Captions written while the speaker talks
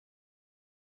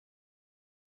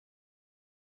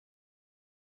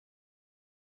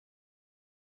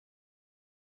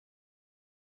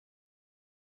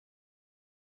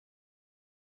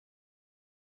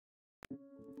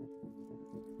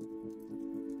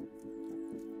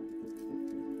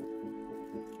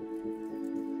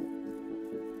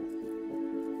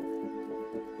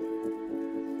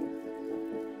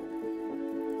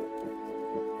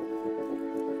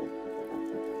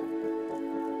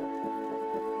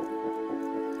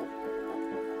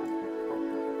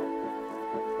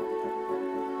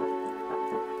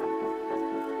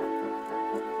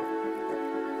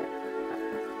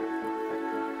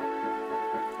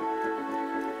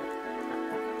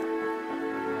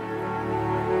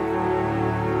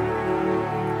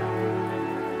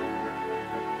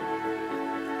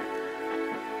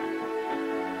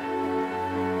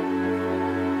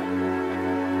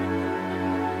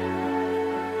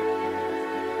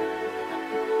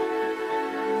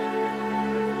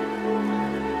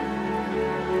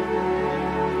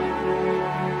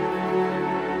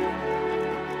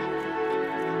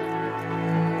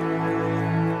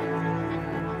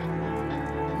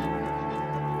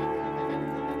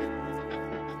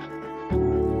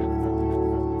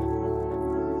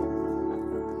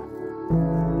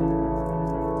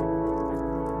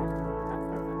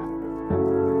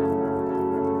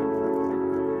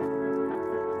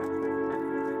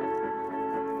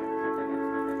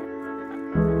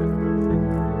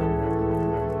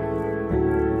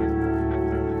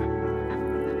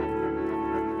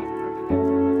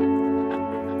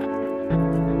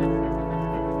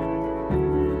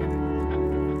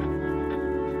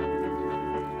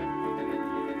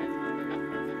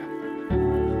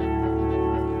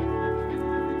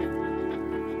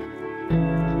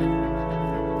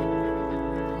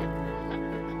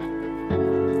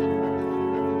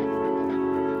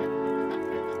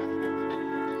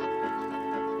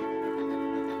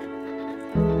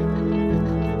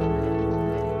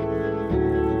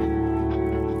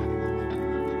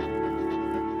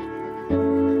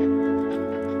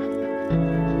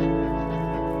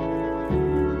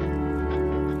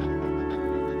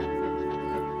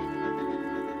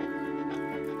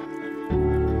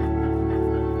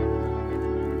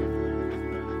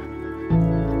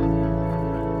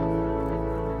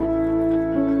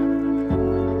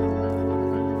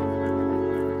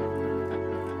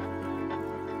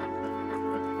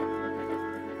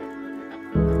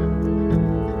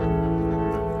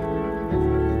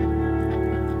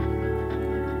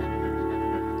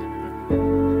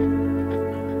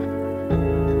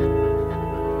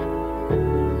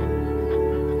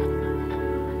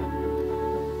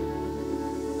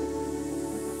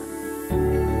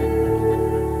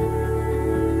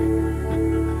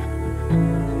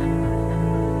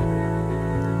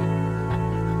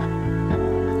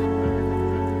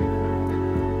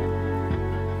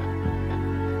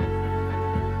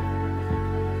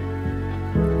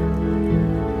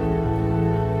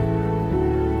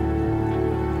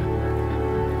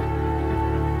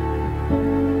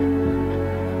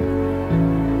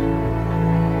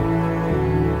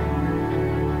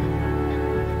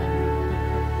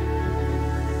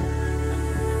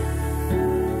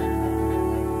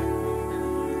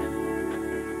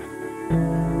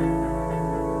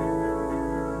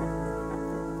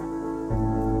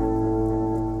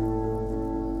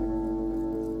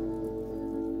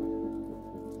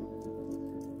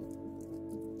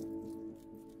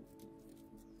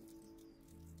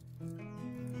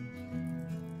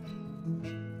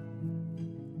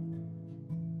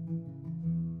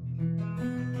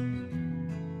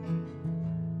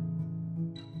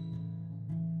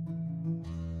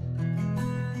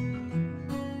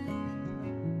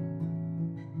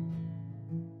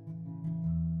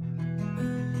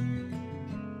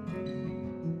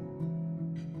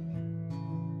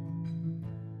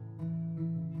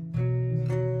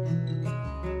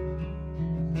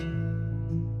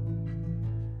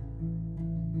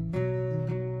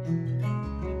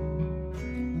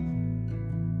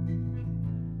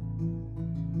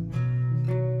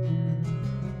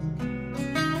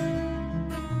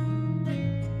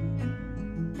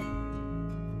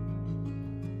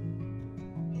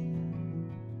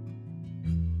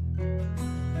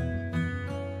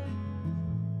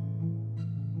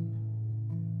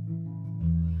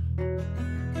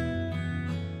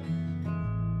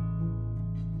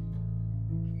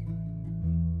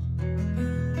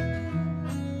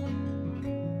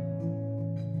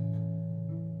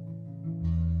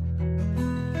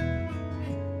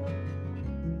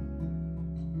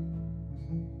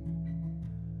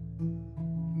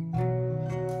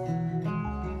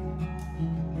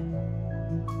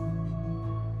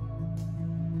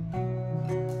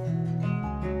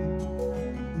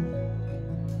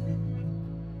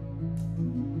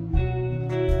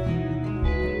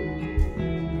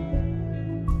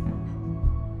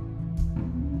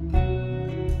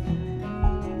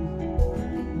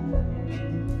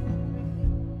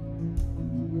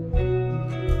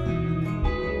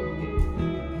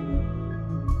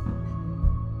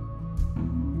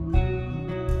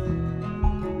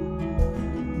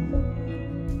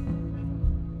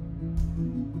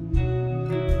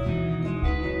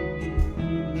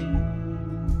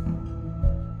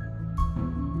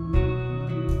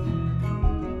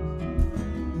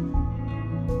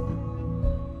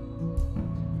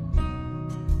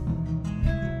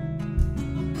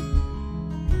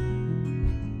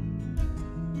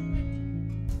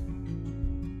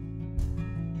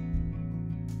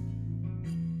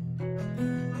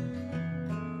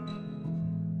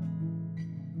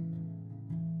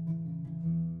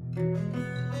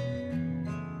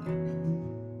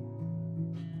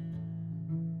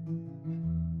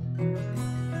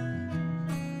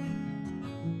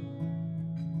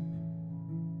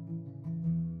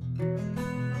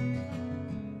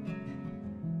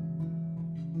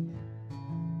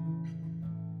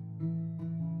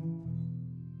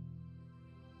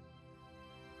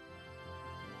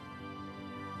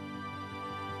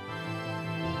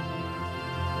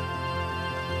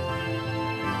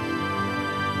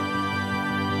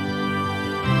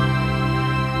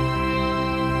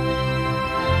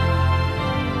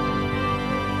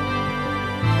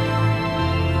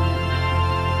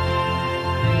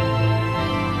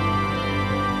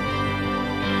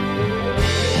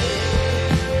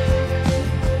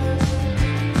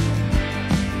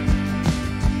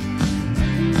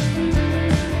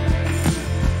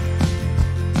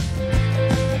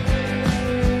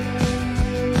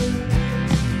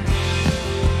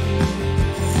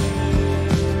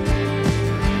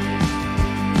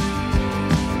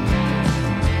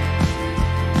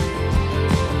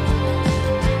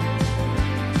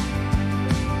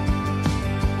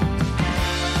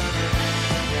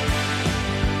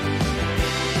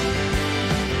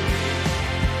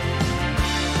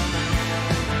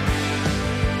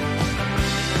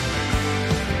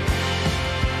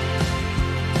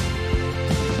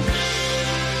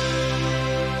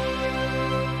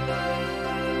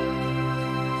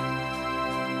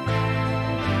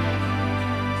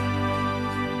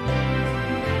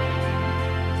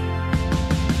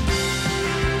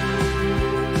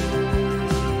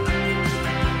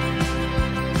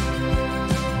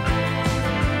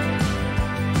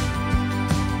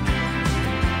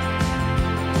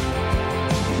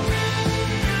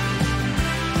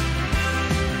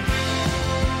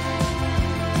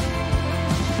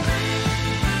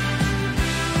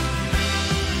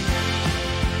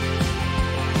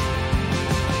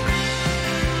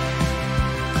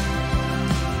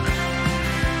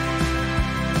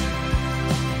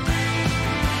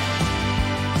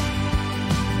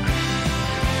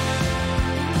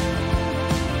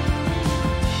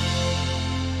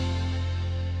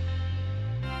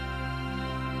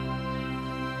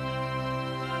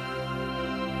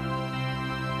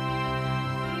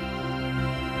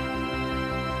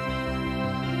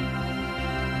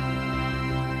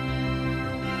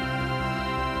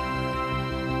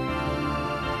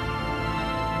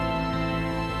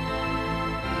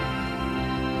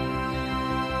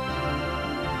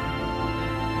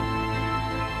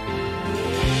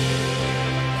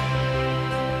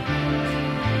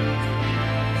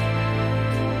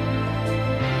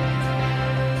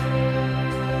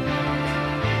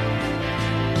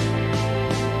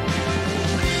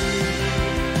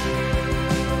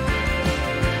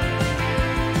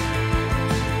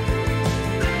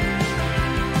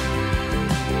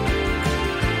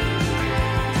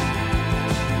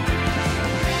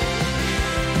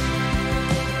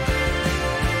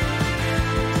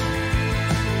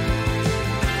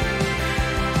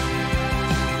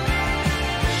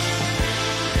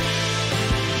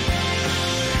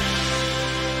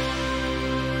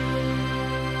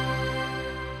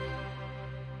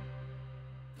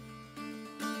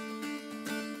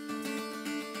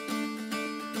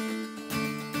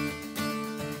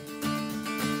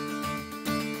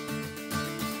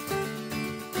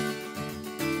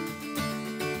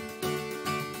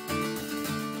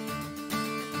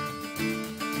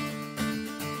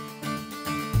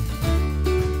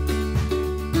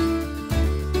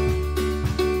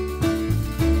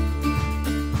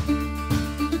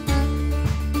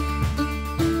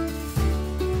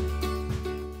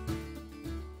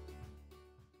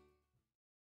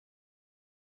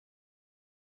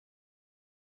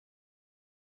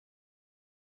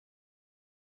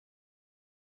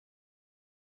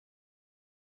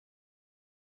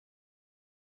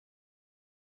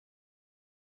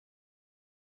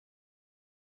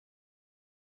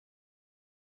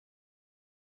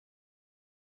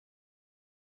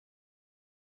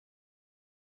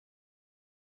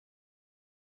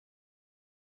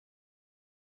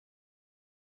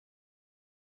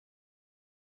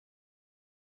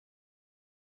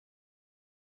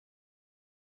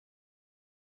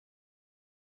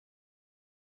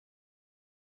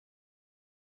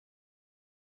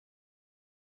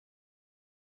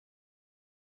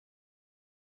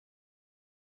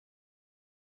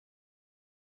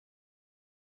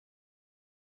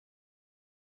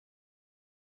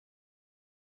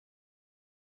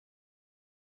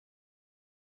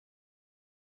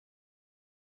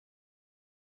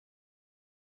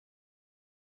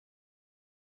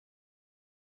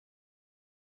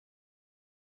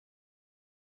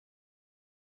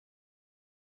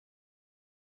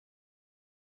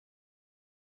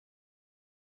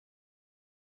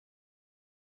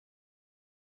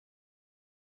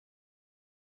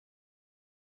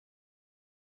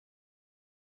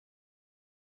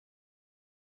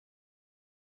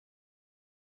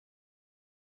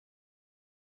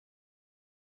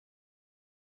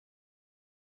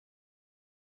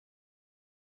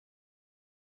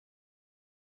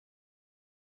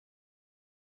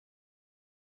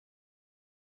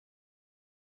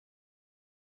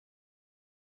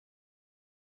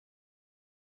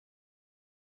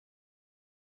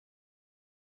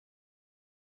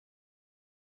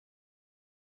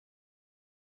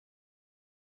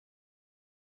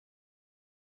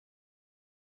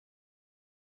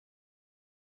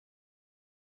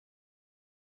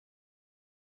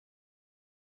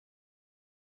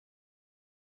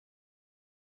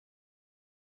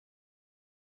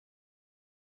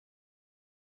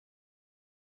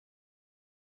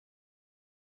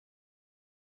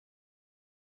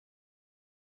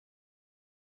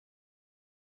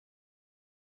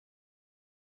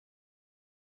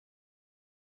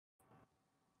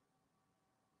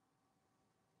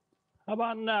How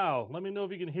about now? Let me know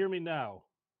if you can hear me now.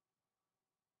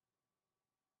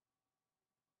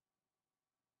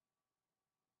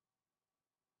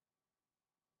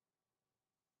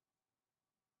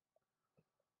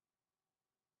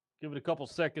 Give it a couple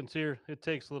seconds here. It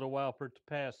takes a little while for it to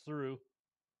pass through.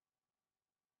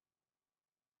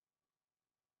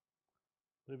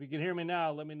 But if you can hear me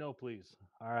now, let me know, please.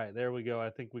 All right, there we go. I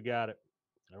think we got it.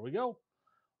 There we go.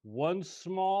 One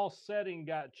small setting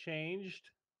got changed.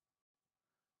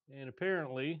 And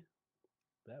apparently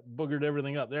that boogered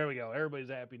everything up. There we go. Everybody's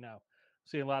happy now.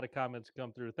 Seeing a lot of comments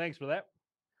come through. Thanks for that.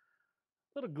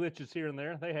 Little glitches here and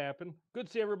there. They happen. Good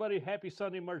to see everybody. Happy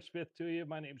Sunday, March 5th to you.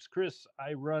 My name's Chris.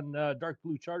 I run Dark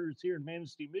Blue Charters here in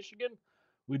Manistee, Michigan.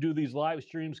 We do these live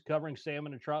streams covering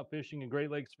salmon and trout fishing and Great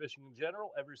Lakes fishing in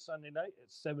general every Sunday night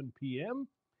at 7 p.m.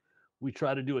 We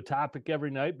try to do a topic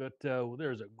every night, but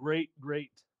there's a great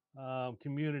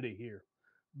community here.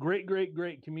 Great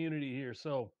community here.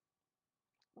 So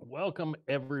welcome,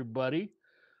 everybody.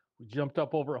 We jumped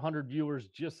up over 100 viewers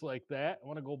just like that. I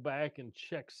want to go back and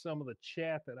check some of the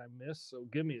chat that I missed, so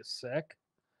give me a sec.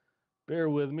 Bear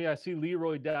with me. I see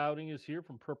Leroy Dowding is here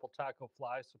from Purple Taco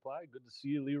Fly Supply. Good to see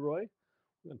you, Leroy.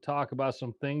 We're going to talk about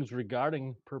some things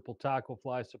regarding Purple Taco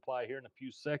Fly Supply here in a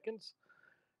few seconds.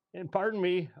 And pardon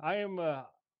me, I am a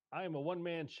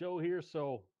one-man show here,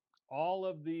 so all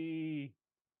of the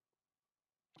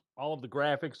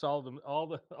graphics, all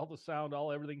the sound,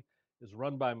 everything is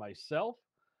run by myself.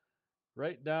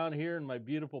 Right down here in my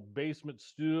beautiful basement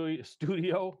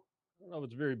studio. I don't know if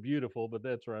it's very beautiful, but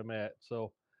that's where I'm at.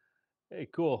 So, hey,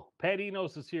 cool. Pat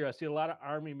Enos is here. I see a lot of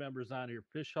Army members on here.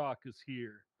 Fishhawk is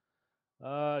here.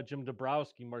 Jim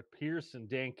Dabrowski, Mark Pearson,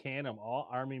 Dan Canham, all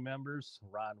Army members.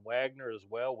 Ron Wagner as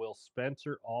well. Will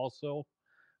Spencer also.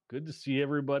 Good to see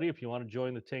everybody. If you want to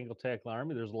join the Tangled Tackle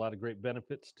Army, there's a lot of great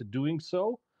benefits to doing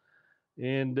so.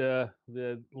 And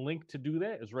the link to do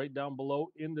that is right down below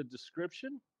in the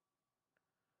description.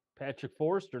 Patrick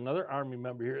Forrester, another Army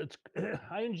member here.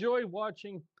 I enjoy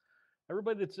watching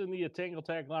everybody that's in the Tangled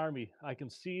Tackle Army. I can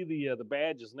see the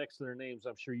badges next to their names.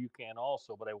 I'm sure you can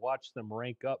also, but I watch them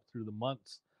rank up through the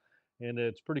months, and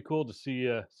it's pretty cool to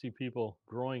see people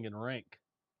growing in rank.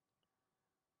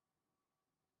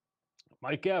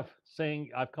 Mike F.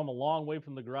 saying, I've come a long way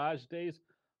from the garage days.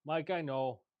 Mike, I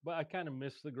know, but I kind of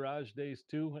miss the garage days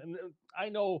too. And I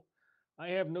know, I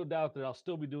have no doubt that I'll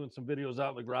still be doing some videos out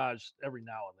in the garage every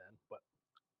now and then, but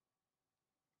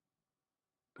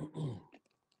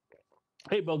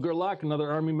hey, Bill Gerlach,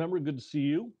 another Army member. Good to see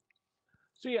you.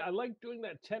 So yeah, I like doing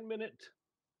that 10-minute.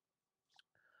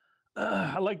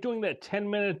 I like doing that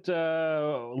 10-minute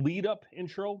lead up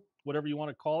intro, whatever you want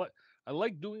to call it. I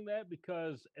like doing that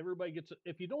because everybody gets.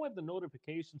 If you don't have the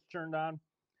notifications turned on,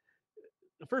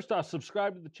 first off,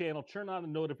 subscribe to the channel. Turn on the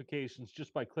notifications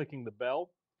just by clicking the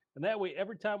bell, and that way,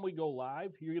 every time we go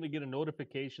live, you're going to get a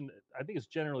notification. I think it's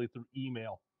generally through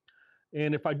email.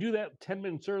 And if I do that 10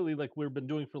 minutes early, like we've been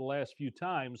doing for the last few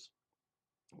times,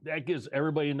 that gives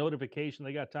everybody a notification.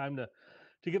 They got time to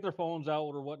get their phones out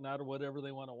or whatnot or whatever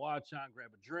they want to watch on, grab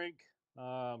a drink,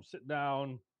 sit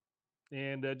down,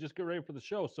 and just get ready for the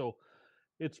show. So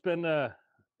it's been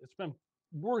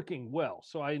working well.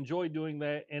 So I enjoy doing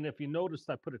that. And if you noticed,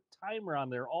 I put a timer on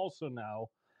there also now.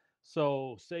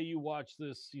 So say you watch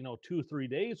this, 2 or 3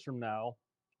 days from now,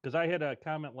 because I had a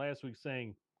comment last week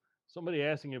saying, somebody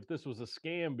asking if this was a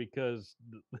scam because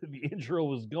the intro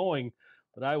was going,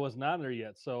 but I wasn't on there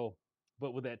yet. So,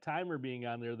 but with that timer being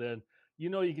on there, then you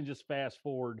can just fast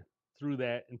forward through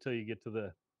that until you get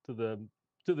to the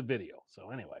video.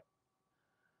 So anyway,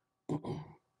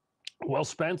 well,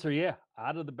 Spencer, yeah,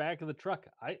 out of the back of the truck.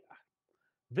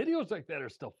 Videos like that are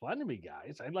still fun to me,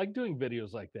 guys. I like doing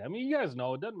videos like that. I mean, you guys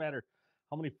know it doesn't matter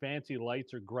how many fancy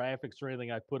lights or graphics or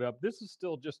anything I put up. This is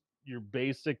still just your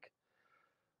basic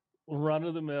run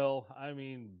of the mill. I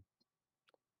mean,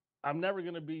 I'm never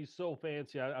going to be so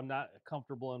fancy. I'm not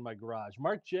comfortable in my garage.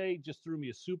 Mark J just threw me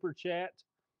a super chat.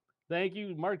 Thank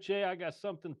you, Mark J. I got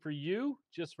something for you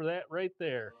just for that right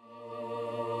there.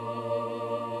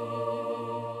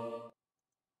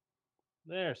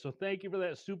 There. So thank you for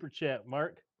that super chat,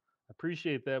 Mark. I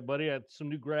appreciate that, buddy. I had some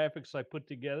new graphics I put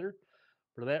together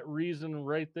for that reason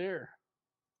right there.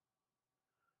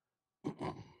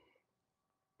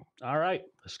 All right.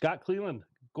 Scott Cleveland,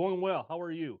 going well. How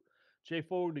are you? Jay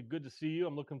Fogarty, good to see you.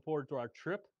 I'm looking forward to our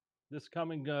trip this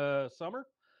coming summer.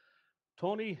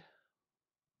 Tony,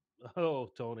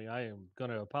 Tony, I am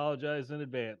going to apologize in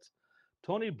advance.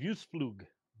 Tony Bosflug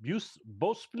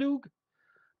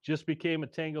just became a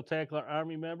Tangled Tackler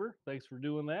Army member. Thanks for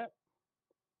doing that.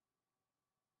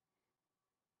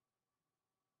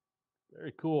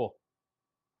 Very cool.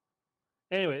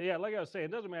 Anyway, yeah, like I was saying,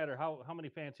 it doesn't matter how many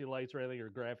fancy lights or anything or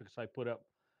graphics I put up.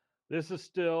 This is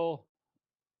still,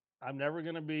 I'm never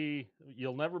going to be,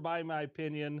 you'll never buy my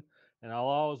opinion, and I'll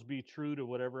always be true to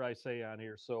whatever I say on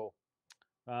here. So,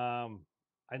 um,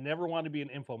 I never want to be an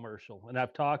infomercial, and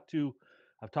I've talked to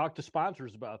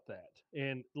sponsors about that,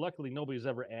 and luckily nobody's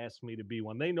ever asked me to be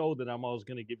one. They know that I'm always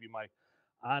going to give you my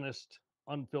honest,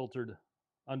 unfiltered,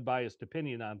 unbiased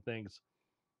opinion on things,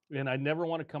 and I never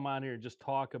want to come on here and just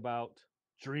talk about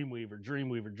Dreamweaver,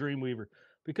 Dreamweaver, Dreamweaver,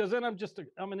 because then I'm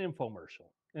an infomercial,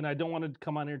 and I don't want to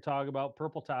come on here and talk about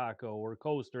Purple Taco or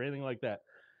Coast or anything like that.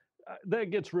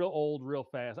 That gets real old real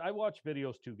fast. I watch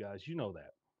videos too, guys. You know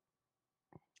that,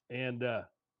 and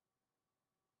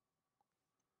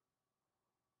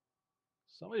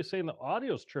somebody's saying the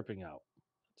audio's tripping out.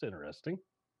 That's interesting.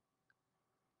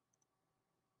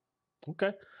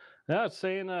 Okay. Now it's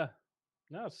saying no,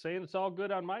 it's saying it's all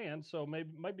good on my end, so maybe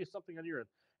might be something on your end.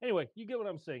 Anyway, you get what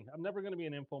I'm saying. I'm never going to be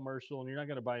an infomercial, and you're not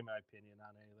going to buy my opinion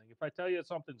on anything. If I tell you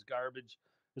something's garbage,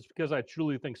 it's because I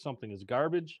truly think something is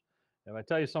garbage. If I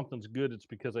tell you something's good, it's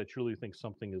because I truly think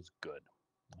something is good.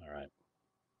 All right.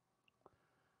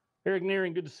 Eric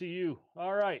Nearing, good to see you.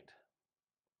 All right.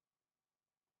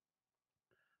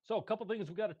 So, a couple things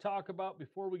we got to talk about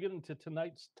before we get into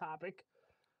tonight's topic.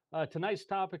 Tonight's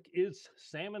topic is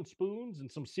salmon spoons and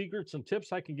some secrets and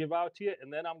tips I can give out to you.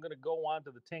 And then I'm going to go on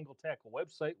to the Tangle Tackle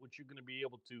website, which you're going to be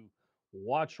able to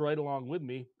watch right along with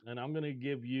me. And I'm going to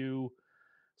give you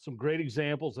some great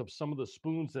examples of some of the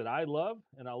spoons that I love.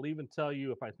 And I'll even tell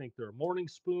you if I think they're a morning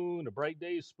spoon, a bright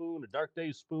day spoon, a dark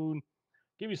day spoon.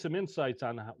 Give you some insights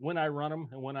on when I run them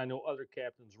and when I know other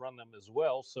captains run them as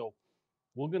well. So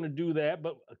we're going to do that.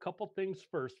 But a couple things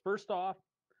first. First off,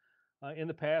 in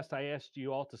the past, I asked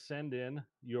you all to send in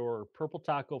your Purple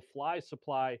Taco fly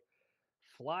supply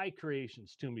fly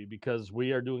creations to me because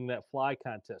we are doing that fly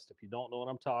contest. If you don't know what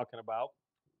I'm talking about,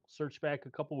 search back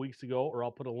a couple weeks ago, or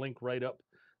I'll put a link right up.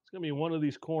 It's going to be in one of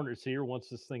these corners here once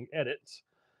this thing edits.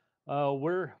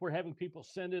 We're having people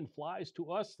send in flies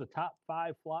to us. The top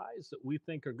 5 flies that we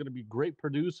think are going to be great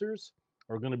producers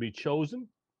are going to be chosen,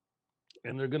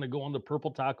 and they're going to go on the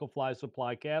Purple Taco Fly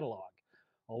Supply catalog,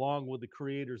 along with the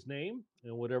creator's name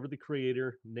and whatever the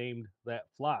creator named that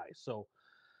fly. So,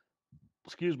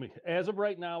 excuse me, as of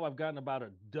right now, I've gotten about a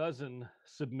dozen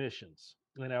submissions,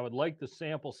 and I would like the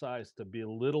sample size to be a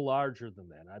little larger than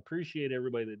that. I appreciate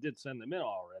everybody that did send them in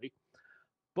already,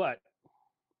 but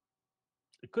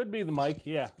it could be the mic.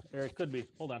 Yeah, Eric, could be.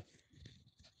 Hold on.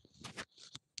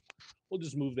 We'll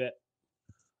just move that.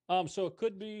 So it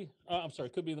could be, I'm sorry,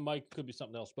 it could be the mic, it could be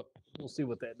something else, but we'll see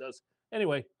what that does.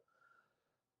 Anyway,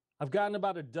 I've gotten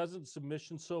about a dozen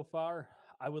submissions so far.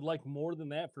 I would like more than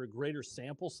that for a greater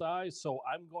sample size. So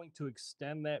I'm going to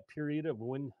extend that period of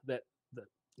when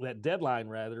that deadline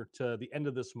rather to the end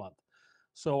of this month.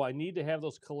 So I need to have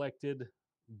those collected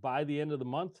by the end of the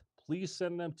month. Please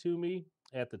send them to me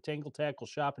at the Tangle Tackle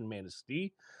Shop in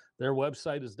Manistee. Their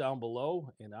website is down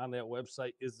below, and on that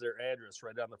website is their address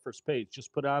right on the first page.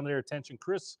 Just put on there, attention,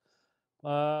 Chris,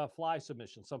 fly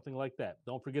submission, something like that.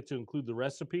 Don't forget to include the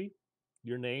recipe,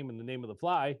 your name, and the name of the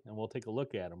fly, and we'll take a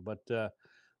look at them. But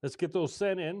let's get those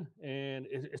sent in, and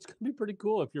it's going to be pretty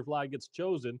cool if your fly gets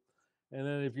chosen. And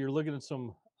then if you're looking at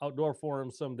some outdoor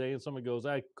forums someday and somebody goes,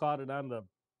 I caught it on the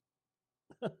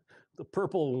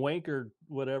purple wank or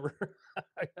whatever.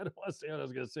 I don't want to say what I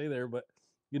was going to say there, but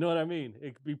you know what I mean.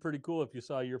 It could be pretty cool if you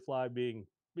saw your fly being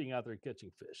out there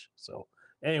catching fish. So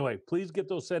anyway, please get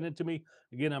those sent in to me.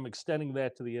 Again, I'm extending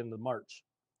that to the end of March.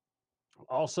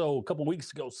 Also, a couple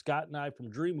weeks ago, Scott and I from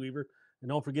Dreamweaver, and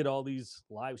don't forget all these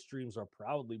live streams are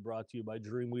proudly brought to you by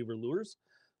Dreamweaver Lures.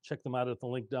 Check them out at the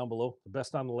link down below. The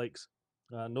best on the lakes,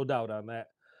 no doubt on that.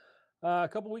 A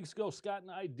couple weeks ago, Scott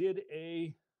and I did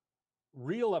a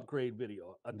reel upgrade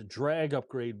video, a drag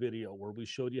upgrade video, where we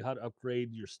showed you how to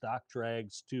upgrade your stock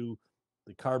drags to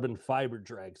the carbon fiber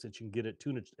drags that you can get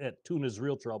at Tuna's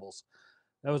Reel Troubles.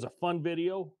 That was a fun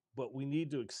video, but we need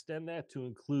to extend that to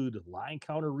include line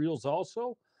counter reels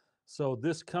also. So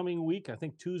this coming week, I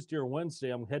think Tuesday or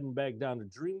Wednesday, I'm heading back down to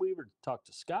Dreamweaver to talk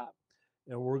to Scott,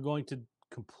 and we're going to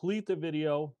complete the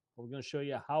video. We're going to show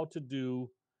you how to do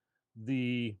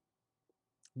the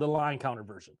line counter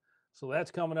version. So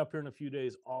that's coming up here in a few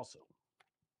days also.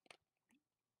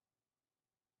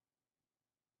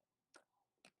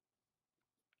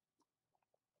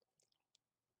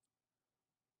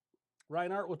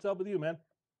 Reinhardt, what's up with you, man?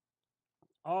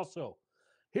 Also,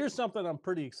 here's something I'm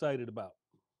pretty excited about.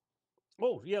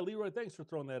 Oh, yeah, Leroy, thanks for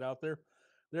throwing that out there.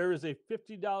 There is a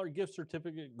 $50 gift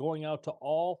certificate going out to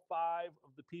all 5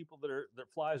 of the people that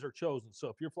flies are chosen. So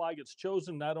if your fly gets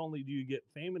chosen, not only do you get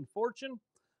fame and fortune,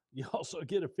 You also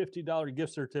get a $50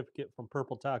 gift certificate from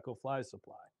Purple Taco Fly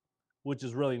Supply, which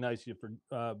is really nice you for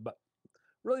but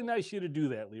really nice you to do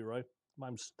that, Leroy.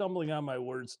 I'm stumbling on my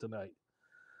words tonight.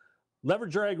 Lever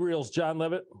drag reels, John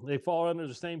Levitt. They fall under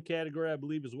the same category, I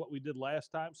believe, as what we did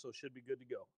last time, so should be good to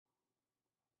go.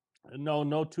 And no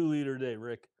 2-liter today,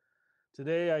 Rick.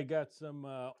 Today I got some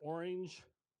orange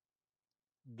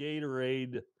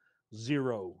Gatorade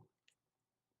Zero.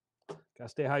 Gotta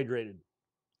stay hydrated in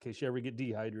case you ever get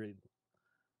dehydrated.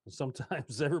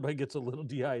 Sometimes everybody gets a little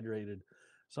dehydrated,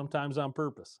 sometimes on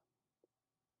purpose.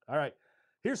 All right,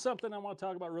 here's something I want to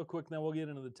talk about real quick, and then we'll get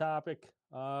into the topic.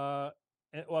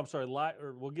 I'm sorry,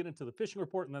 we'll get into the fishing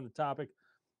report and then the topic.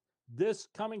 This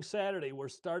coming Saturday, we're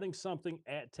starting something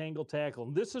at Tangled Tackle,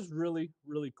 and this is really,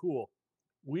 really cool.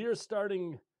 We are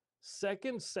starting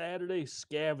second Saturday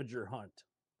scavenger hunt.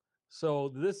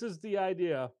 So this is the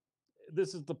idea.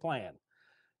 This is the plan.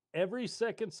 Every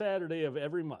second Saturday of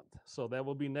every month. So that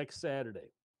will be next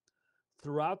Saturday.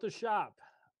 Throughout the shop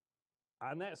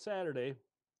on that Saturday,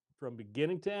 from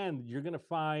beginning to end, you're going to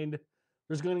find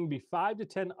there's going to be 5 to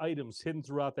 10 items hidden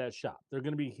throughout that shop. They're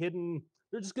going to be hidden.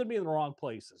 They're just going to be in the wrong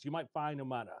places. You might find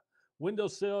them on a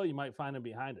windowsill. You might find them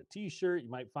behind a T-shirt. You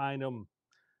might find them.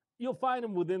 You'll find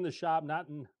them within the shop, not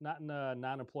in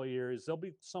non-employee areas. They'll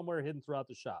be somewhere hidden throughout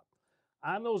the shop.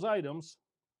 On those items,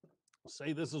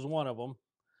 say this is one of them.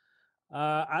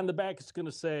 On the back, it's going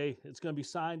to be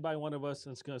signed by one of us,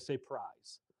 and it's going to say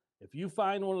prize. If you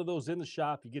find one of those in the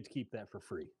shop, you get to keep that for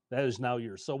free. That is now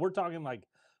yours. So we're talking like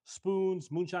spoons,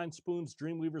 moonshine spoons,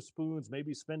 DREAMWEAVER spoons,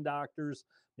 maybe spin doctors,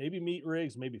 maybe meat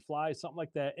rigs, maybe flies, something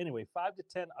like that. Anyway, 5 to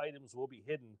 10 items will be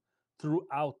hidden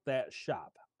throughout that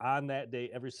shop on that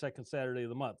day, every second Saturday of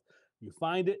the month. You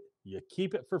find it, you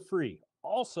keep it for free.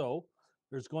 Also,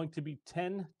 there's going to be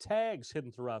 10 tags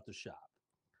hidden throughout the shop,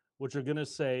 which are going to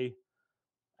say,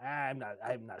 I'm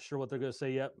not sure what they're going to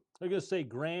say yet. They're going to say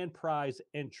grand prize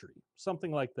entry,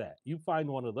 something like that. You find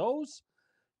one of those,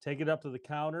 take it up to the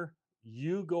counter.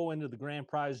 You go into the grand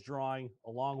prize drawing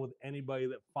along with anybody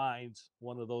that finds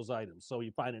one of those items. So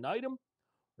you find an item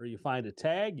or you find a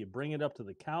tag, you bring it up to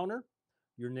the counter.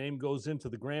 Your name goes into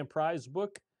the grand prize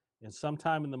book. And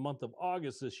sometime in the month of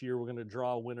August this year, we're going to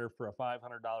draw a winner for a $500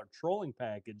 trolling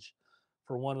package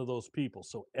for one of those people.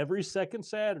 So every second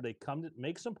Saturday,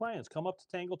 make some plans. Come up to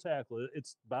Tangled Tackle.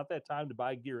 It's about that time to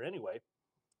buy gear anyway.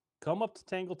 Come up to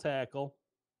Tangled Tackle,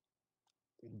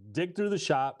 dig through the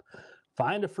shop,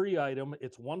 find a free item.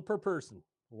 It's one per person,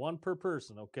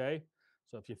 okay?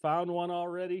 So if you found one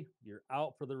already, you're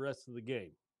out for the rest of the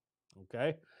game,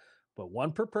 okay? But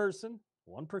one per person,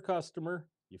 one per customer.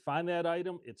 You find that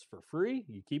item, it's for free.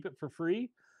 You keep it for free.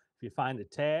 If you find a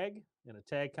tag, and a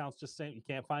tag counts just same, you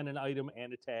can't find an item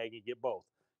and a tag, you get both.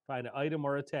 Find an item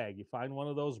or a tag. You find one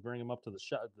of those, bring them up to the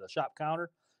shop counter.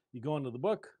 You go into the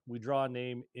book, we draw a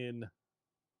name in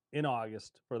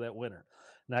August for that winner.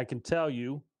 And I can tell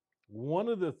you, one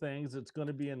of the things that's going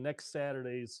to be in next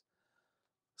Saturday's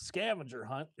scavenger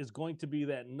hunt is going to be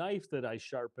that knife that I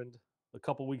sharpened a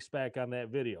couple weeks back on that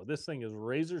video. This thing is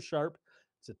razor sharp.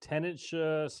 It's a 10-inch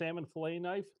salmon fillet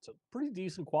knife. It's a pretty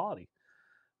decent quality.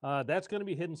 That's going to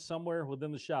be hidden somewhere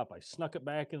within the shop. I snuck it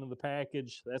back into the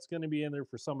package. That's going to be in there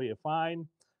for somebody to find.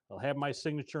 I'll have my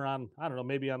signature on, I don't know,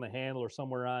 maybe on the handle or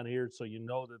somewhere on here so you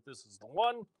know that this is the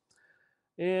one.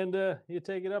 And you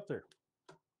take it up there.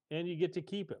 And you get to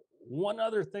keep it. One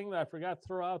other thing that I forgot to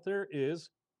throw out there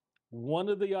is one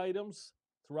of the items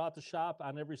throughout the shop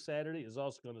on every Saturday is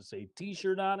also going to say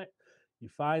T-shirt on it. You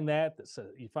find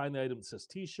you find the item that says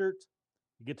T-shirt,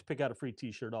 you get to pick out a free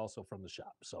T-shirt also from the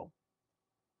shop. So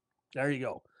there you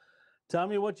go. Tell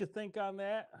me what you think on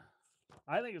that.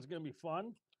 I think it's going to be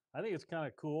fun. I think it's kind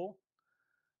of cool.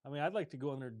 I mean, I'd like to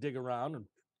go in there, dig around, and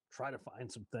try to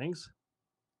find some things.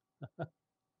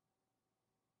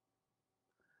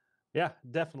 Yeah,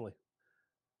 definitely.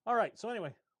 All right. So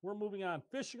anyway, we're moving on.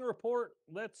 Fishing report.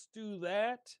 Let's do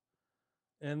that.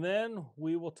 And then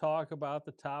we will talk about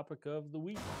the topic of the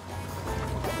week. You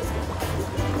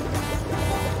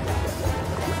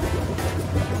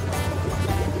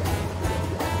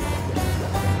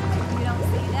don't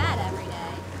see that every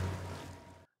day.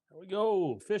 There we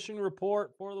go. Fishing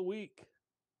report for the week.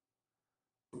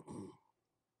 All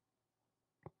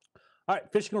right,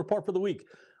 fishing report for the week.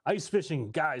 Ice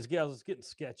fishing, guys, gals, it's getting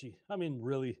sketchy. I mean,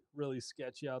 really, really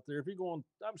sketchy out there. If you're going,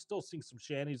 I'm still seeing some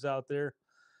shanties out there.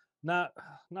 Not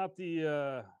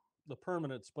the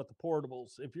permanents, but the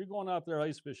portables. If you're going out there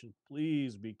ice fishing,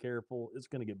 please be careful. It's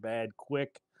going to get bad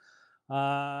quick.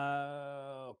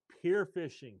 Pier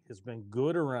fishing has been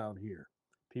good around here.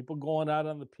 People going out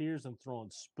on the piers and throwing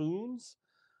spoons,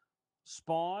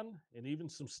 spawn, and even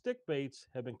some stick baits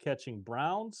have been catching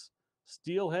browns,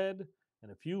 steelhead,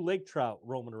 and a few lake trout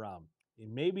roaming around.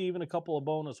 And maybe even a couple of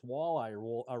bonus walleye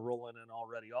are rolling in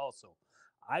already also.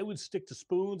 I would stick to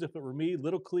spoons if it were me,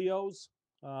 little Cleos,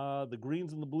 the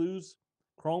greens and the blues,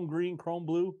 chrome green, chrome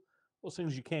blue. Those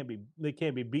things they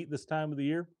can't be beat this time of the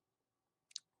year.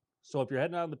 So if you're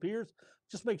heading out on the piers,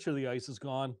 just make sure the ice is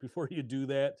gone before you do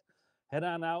that. Head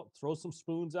on out, throw some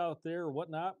spoons out there or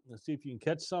whatnot, and see if you can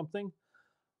catch something.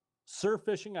 Surf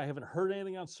fishing, I haven't heard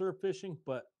anything on surf fishing,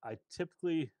 but I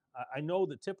know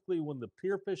that typically when the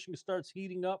pier fishing starts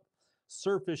heating up,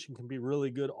 surf fishing can be really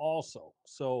good also.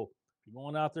 So if you're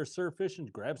going out there surf fishing,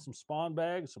 grab some spawn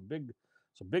bags, some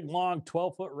big long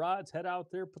 12-foot rods, head out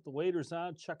there, put the waders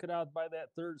on, chuck it out by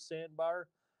that third sandbar,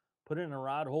 put it in a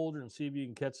rod holder and see if you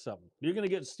can catch something. You're going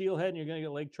to get steelhead and you're going to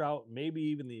get lake trout, maybe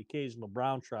even the occasional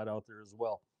brown trout out there as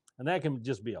well. And that can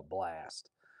just be a blast.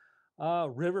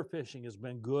 River fishing has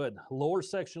been good. Lower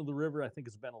section of the river, I think,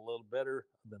 has been a little better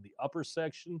than the upper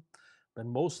section. Been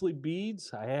mostly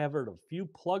beads. I have heard a few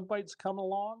plug bites come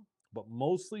along, but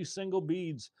mostly single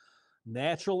beads.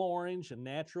 Natural orange and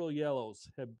natural yellows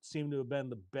have seemed to have been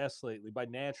the best lately. By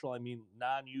natural, I mean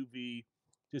non-UV,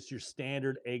 just your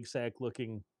standard egg sac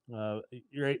looking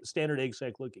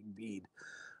bead.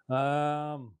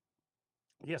 So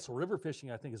river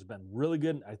fishing I think has been really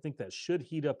good. I think that should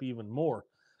heat up even more.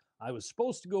 I was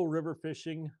supposed to go river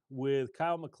fishing with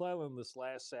Kyle McClellan this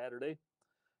last Saturday,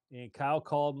 and Kyle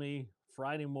called me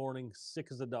Friday morning sick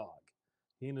as a dog.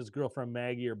 He and his girlfriend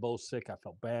Maggie are both sick. I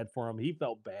felt bad for him. He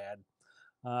felt bad.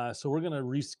 So we're going to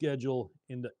reschedule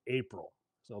into April.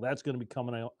 So that's going to be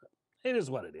coming out. It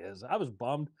is what it is. I was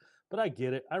bummed, but I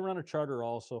get it. I run a charter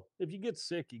also. If you get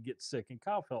sick, you get sick. And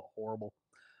Kyle felt horrible.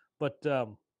 But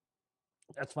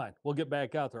that's fine. We'll get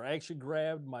back out there. I actually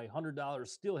grabbed my $100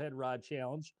 steelhead rod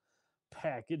challenge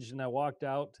package and I walked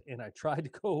out and I tried to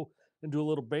go and do a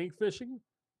little bank fishing.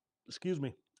 Excuse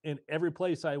me. And every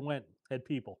place I went had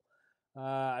people.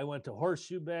 I went to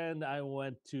Horseshoe Bend. I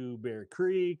went to Bear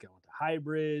Creek. I went to High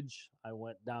Bridge. I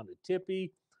went down to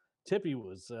Tippy. Tippy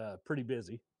was pretty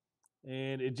busy.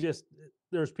 And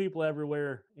there's people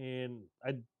everywhere. And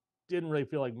I didn't really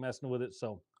feel like messing with it.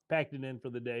 So packed it in for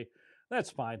the day. That's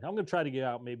fine. I'm going to try to get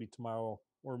out maybe tomorrow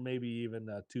or maybe even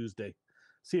Tuesday.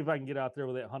 See if I can get out there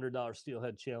with that $100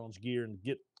 steelhead challenge gear and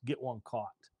get one caught.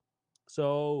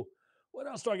 So what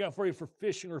else do I got for you for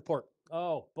fishing report?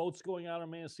 Oh, boats going out on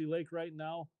Manistee Lake right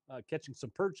now, catching some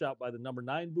perch out by the number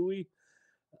 9 buoy.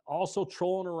 Also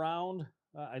trolling around.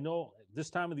 I know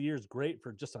this time of the year is great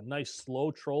for just a nice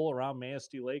slow troll around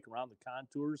Manistee Lake, around the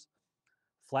contours.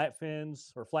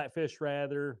 Flatfins, or flatfish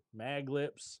rather, mag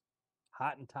lips,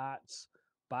 Hottentots,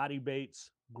 body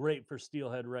baits, great for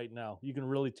steelhead right now. You can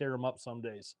really tear them up some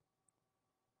days.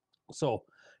 So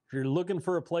if you're looking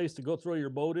for a place to go throw your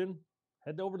boat in,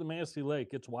 head over to Manistee Lake.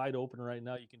 It's wide open right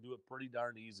now. You can do it pretty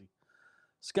darn easy.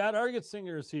 Scott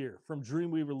Argetsinger is here from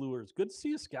Dreamweaver Lures. Good to see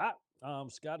you, Scott.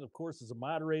 Scott, of course, is a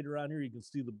moderator on here. You can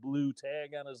see the blue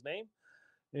tag on his name.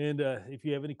 And if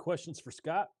you have any questions for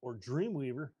Scott or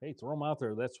Dreamweaver, hey, throw them out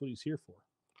there. That's what he's here for.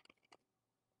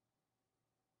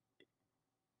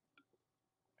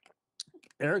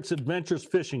 Eric's Adventures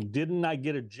Fishing. Didn't I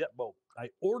get a jet boat? I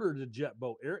ordered a jet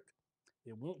boat, Eric.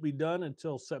 It won't be done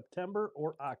until September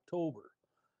or October.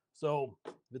 So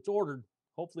if it's ordered,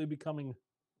 hopefully it'll be coming.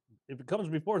 If it comes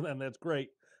before then, that's great.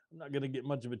 I'm not going to get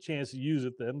much of a chance to use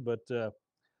it then, but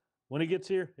when it gets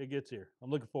here, it gets here.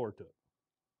 I'm looking forward to it.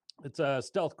 It's a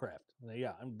stealth craft.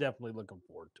 Yeah, I'm definitely looking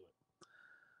forward to it.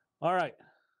 All right.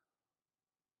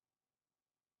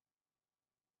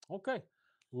 Okay.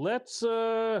 Let's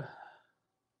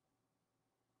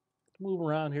move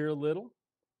around here a little.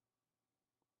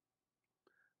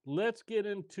 Let's get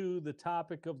into the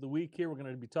topic of the week here. We're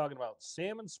going to be talking about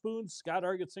salmon spoons. Scott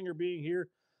Argetsinger being here.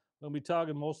 We're going to be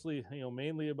talking mostly,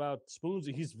 mainly about spoons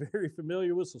that he's very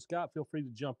familiar with. So, Scott, feel free to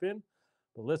jump in.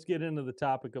 But let's get into the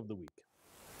topic of the week.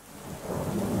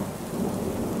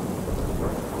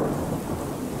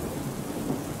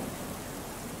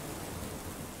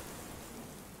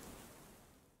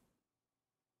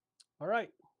 All right.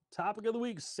 Topic of the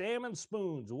week, salmon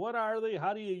spoons. What are they?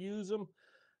 How do you use them?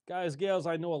 Guys, gals,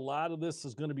 I know a lot of this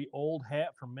is going to be old hat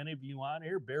for many of you on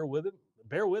here. Bear with it.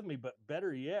 Bear with me, but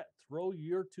better yet, throw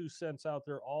your 2 cents out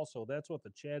there also. That's what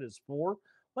the chat is for.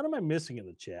 What am I missing in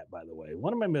the chat, by the way?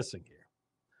 What am I missing here?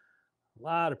 A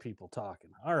lot of people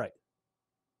talking. All right.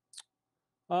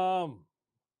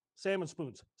 Salmon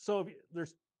spoons. So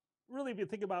if you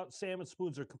think about salmon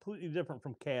spoons, they're completely different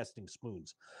from casting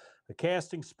spoons. A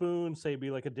casting spoon, say,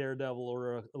 be like a Daredevil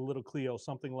or a little Cleo,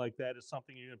 something like that, is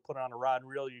something you're going to put on a rod and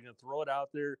reel. You're going to throw it out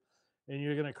there, and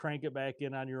you're going to crank it back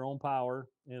in on your own power.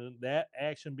 And that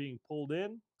action being pulled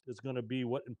in is going to be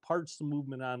what imparts the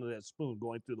movement onto that spoon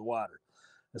going through the water.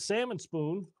 A salmon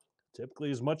spoon typically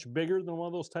is much bigger than one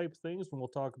of those type of things, and we'll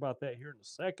talk about that here in a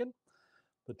second.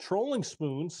 The trolling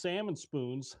spoons, salmon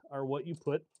spoons, are what you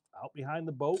put out behind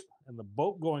the boat, and the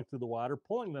boat going through the water,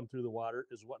 pulling them through the water,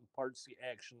 is what imparts the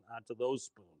action onto those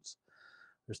spoons.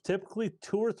 There's typically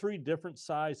 2 or 3 different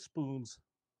size spoons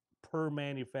per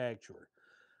manufacturer.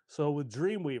 So with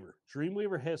DREAMWEAVER,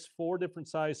 DREAMWEAVER has 4 different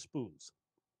size spoons.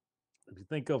 If you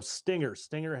think of Stinger,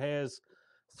 Stinger has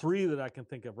 3 that I can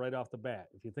think of right off the bat.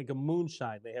 If you think of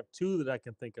Moonshine, they have 2 that I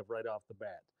can think of right off the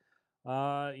bat.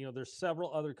 There's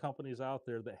several other companies out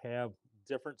there that have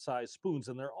different size spoons,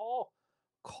 and they're all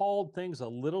called things a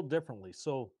little differently.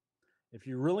 So if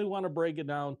you really want to break it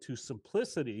down to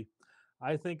simplicity,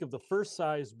 I think of the first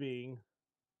size being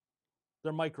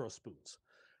they're micro spoons.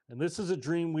 And this is a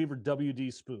DREAMWEAVER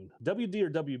WD spoon. WD or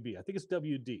WB? I think it's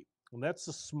WD. And that's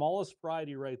the smallest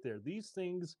variety right there. These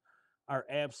things are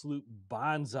absolute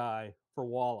bonsai for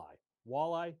walleye.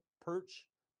 Walleye, perch,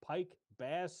 pike,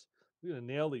 bass, we're going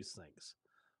to nail these things.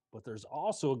 But there's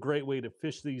also a great way to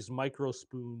fish these micro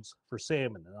spoons for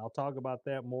salmon. And I'll talk about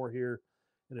that more here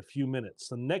in a few minutes.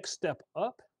 The next step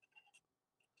up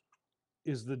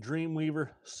is the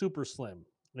DREAMWEAVER Super Slim.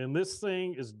 And this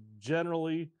thing is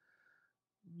generally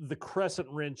the crescent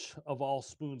wrench of all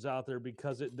spoons out there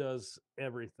because it does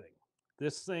everything.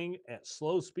 This thing at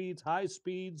slow speeds, high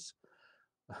speeds,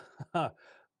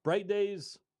 bright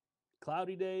days,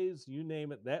 cloudy days, you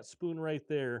name it, that spoon right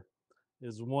there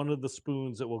is one of the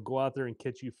spoons that will go out there and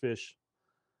catch you fish,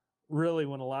 really,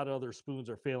 when a lot of other spoons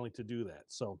are failing to do that.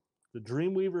 So the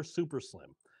DREAMWEAVER Super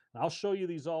Slim. And I'll show you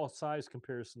these all size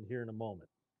comparison here in a moment.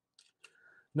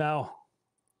 Now,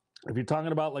 if you're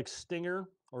talking about like Stinger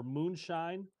or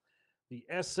Moonshine, the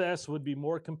SS would be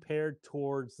more compared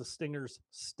towards the Stinger's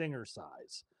Stinger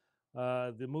size.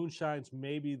 The Moonshines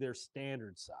maybe their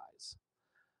standard size.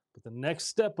 But the next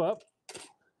step up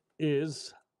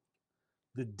is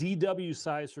the DW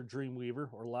size for DREAMWEAVER,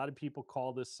 or a lot of people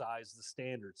call this size the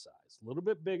standard size. A little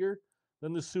bit bigger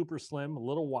than the Super Slim, a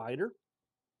little wider,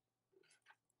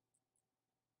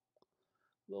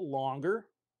 a little longer.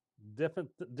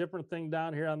 Different thing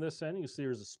down here on this end. You see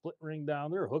there's a split ring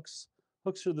down there. Hooks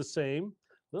are the same,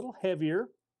 a little heavier,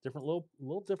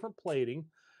 little different plating.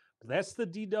 But that's the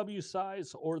DW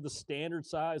size or the standard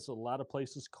size. A lot of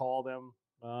places call them.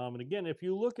 And again, if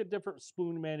you look at different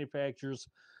spoon manufacturers,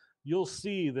 you'll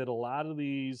see that a lot of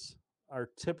these are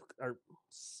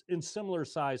in similar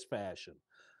size fashion.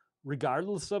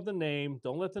 Regardless of the name,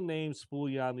 don't let the names fool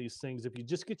you on these things. If you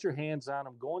just get your hands on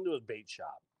them, go into a bait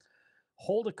shop.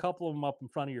 Hold a couple of them up in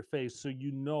front of your face so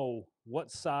you know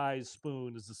what size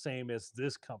spoon is the same as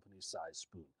this company's size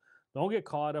spoon. Don't get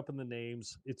caught up in the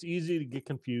names. It's easy to get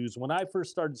confused. When I first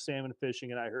started salmon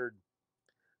fishing and I heard,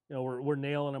 we're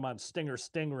nailing them on Stinger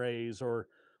Stingrays or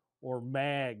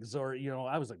mags, or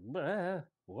I was like,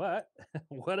 what?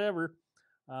 Whatever.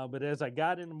 But as I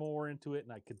got more into it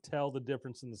and I could tell the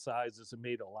difference in the sizes, it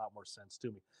made a lot more sense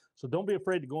to me. So don't be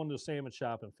afraid to go into a salmon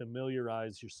shop and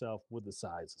familiarize yourself with the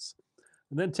sizes.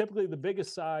 And then typically the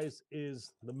biggest size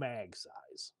is the mag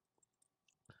size.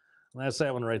 And that's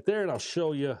that one right there. And I'll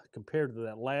show you, compared to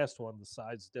that last one, the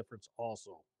size difference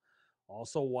also.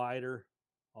 Also wider,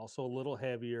 also a little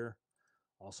heavier,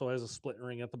 also has a split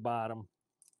ring at the bottom.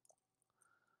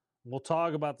 We'll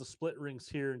talk about the split rings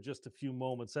here in just a few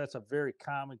moments. That's a very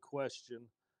common question.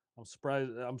 I'm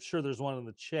surprised. I'm sure there's one in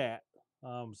the chat.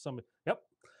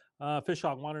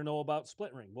 Fishhawk want to know about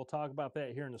split ring. We'll talk about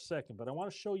that here in a second. But I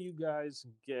want to show you guys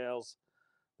and gals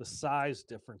the size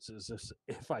differences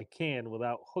if I can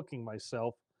without hooking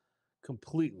myself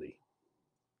completely.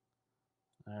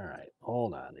 All right,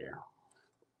 hold on here.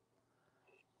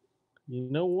 You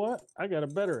know what? I got a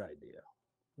better idea.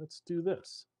 Let's do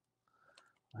this.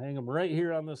 Hang them right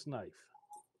here on this knife.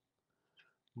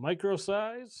 Micro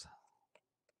size,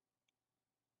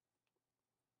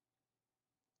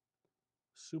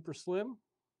 super slim,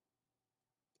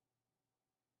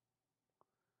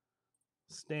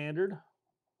 standard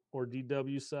or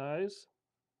DW size,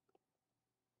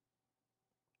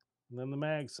 and then the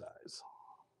mag size.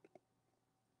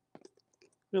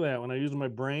 Look at that. When I use my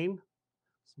brain,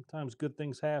 sometimes good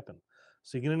things happen.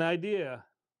 So you get an idea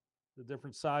the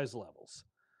different size levels.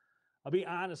 I'll be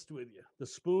honest with you. The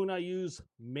spoon I use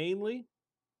mainly,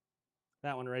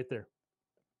 that one right there,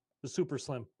 the super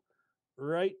slim,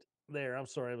 right there. I'm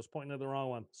sorry, I was pointing at the wrong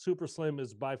one. Super slim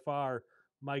is by far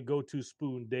my go-to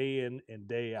spoon day in and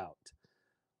day out.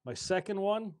 My second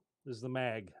one is the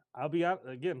mag. I'll be out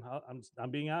again.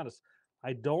 I'm being honest.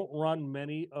 I don't run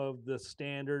many of the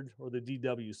standard or the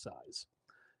DW size.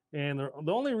 And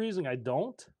the only reason I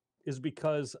don't is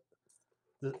because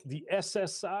the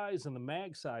SS size and the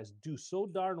mag size do so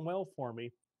darn well for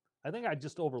me. I think I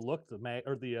just overlooked the mag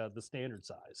or the standard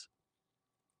size.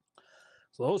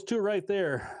 So those two right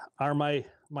there are my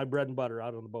bread and butter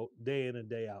out on the boat day in and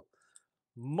day out.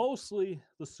 Mostly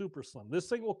the super slim. This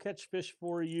thing will catch fish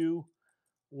for you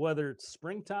whether it's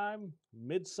springtime,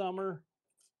 midsummer,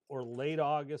 or late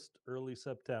August, early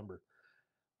September.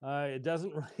 It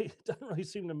doesn't really, it doesn't really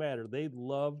seem to matter. They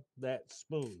love that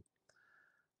spoon.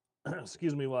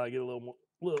 Excuse me while I get a little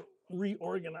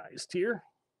reorganized here.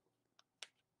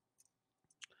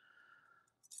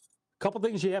 A couple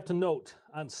things you have to note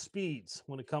on speeds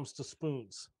when it comes to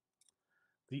spoons.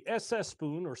 The SS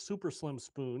spoon or super slim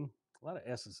spoon, a lot of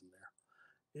S's in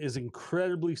there, is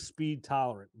incredibly speed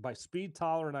tolerant. By speed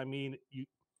tolerant, I mean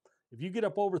if you get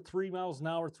up over 3 miles an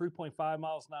hour, 3.5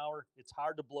 miles an hour, it's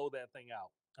hard to blow that thing out.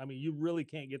 I mean, you really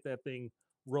can't get that thing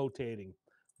rotating.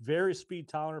 Very speed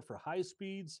tolerant for high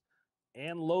speeds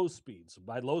and low speeds.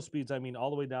 By low speeds, I mean all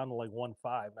the way down to like 1.5.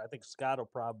 I think Scott will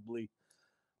probably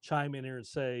chime in here and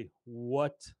say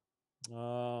what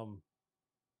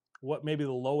maybe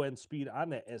the low end speed on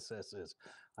that SS is.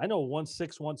 I know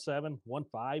 1.6, 1.7,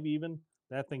 1.5 even.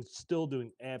 That thing's still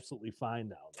doing absolutely fine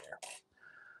down there.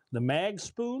 The mag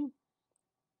spoon,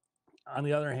 on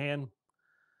the other hand,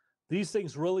 these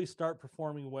things really start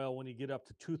performing well when you get up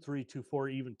to 2.3,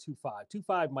 2.4, even 2.5.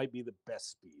 2.5 might be the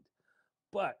best speed.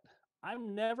 But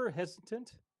I'm never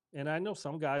hesitant. And I know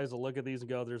some guys will look at these and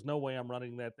go, there's no way I'm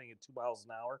running that thing at 2 miles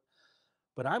an hour.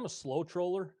 But I'm a slow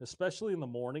troller, especially in the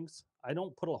mornings. I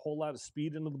don't put a whole lot of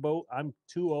speed into the boat. I'm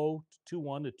 2.0 to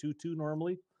 2.1 to 2.2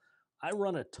 normally. I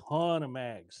run a ton of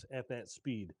mags at that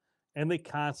speed, and they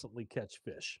constantly catch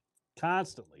fish.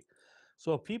 Constantly.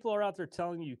 So if people are out there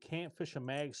telling you can't fish a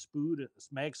mag spoon at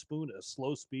a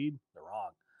slow speed, they're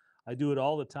wrong. I do it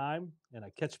all the time, and I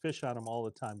catch fish on them all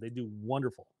the time. They do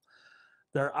wonderful.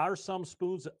 There are some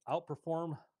spoons that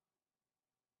outperform.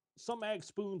 Some mag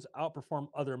spoons outperform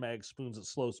other mag spoons at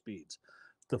slow speeds.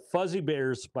 The Fuzzy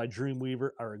Bears by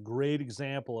DREAMWEAVER are a great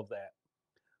example of that.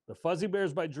 The Fuzzy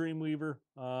Bears by DREAMWEAVER,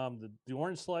 the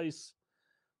orange slice,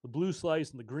 the blue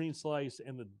slice, and the green slice,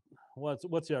 and the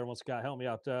what's the other one, Scott? Help me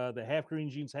out. The half green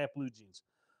jeans, half blue jeans.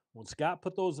 When Scott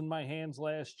put those in my hands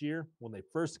last year, when they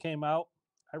first came out,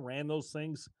 I ran those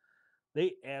things.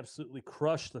 They absolutely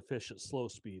crushed the fish at slow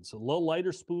speeds. A little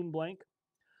lighter spoon blank,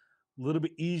 a little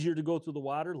bit easier to go through the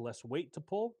water, less weight to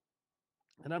pull.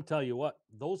 And I'm telling you what,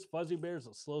 those Fuzzy Bears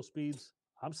at slow speeds,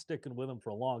 I'm sticking with them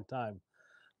for a long time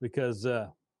because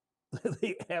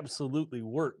they absolutely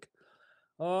work.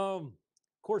 Of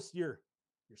course, your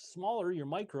smaller, your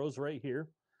micros right here.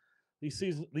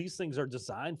 These things are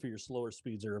designed for your slower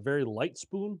speeds. They're a very light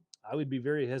spoon. I would be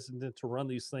very hesitant to run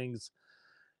these things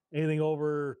anything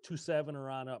over 2.7 or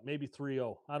on up, maybe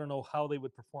 3.0. I don't know how they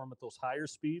would perform at those higher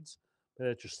speeds, but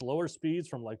at your slower speeds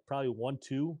from like probably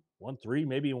 1.2, 1.3,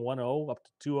 maybe 1.0 up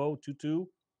to 2.0, 2.2,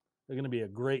 they're going to be a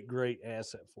great, great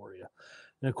asset for you.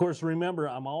 And of course, remember,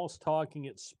 I'm always talking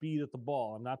at speed at the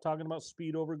ball. I'm not talking about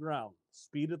speed over ground.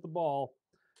 Speed at the ball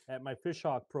at my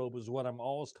Fishhawk probe is what I'm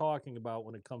always talking about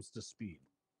when it comes to speed.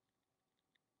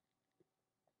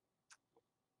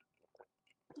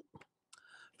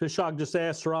 Fishhawk just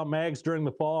asked around mags during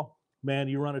the fall. Man,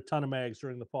 you run a ton of mags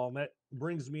during the fall. And that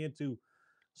brings me into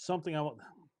something I want.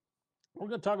 We're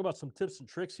going to talk about some tips and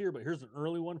tricks here, but here's an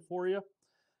early one for you.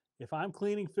 If I'm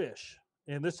cleaning fish,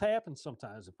 and this happens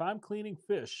sometimes, if I'm cleaning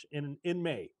fish in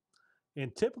May,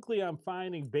 and typically I'm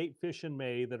finding bait fish in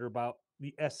May that are about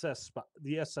the SS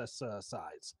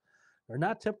size. They're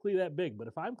not typically that big, but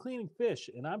if I'm cleaning fish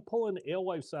and I'm pulling the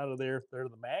alewives out of there, they're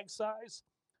the mag size,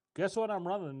 guess what I'm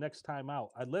running the next time out?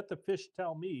 I let the fish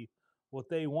tell me what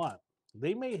they want.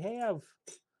 They may have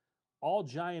all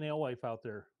giant alewife out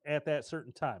there at that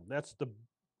certain time. That's the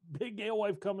big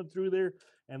alewife coming through there,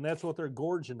 and that's what they're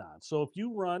gorging on. So if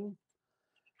you run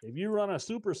a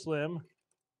super slim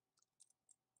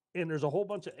and there's a whole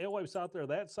bunch of alewives out there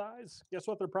that size, guess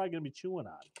what they're probably going to be chewing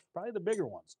on? Probably the bigger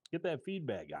ones. Get that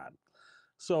feedback on.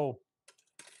 So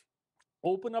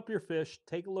open up your fish,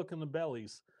 take a look in the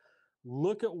bellies,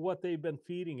 look at what they've been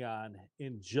feeding on,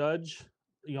 and judge,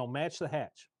 match the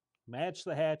hatch. Match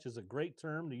the hatch is a great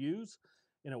term to use,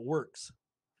 and it works.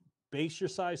 Base your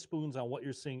size spoons on what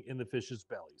you're seeing in the fish's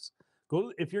bellies.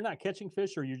 If you're not catching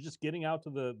fish or you're just getting out to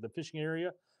the fishing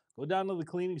area, go down to the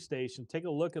cleaning station, take a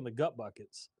look in the gut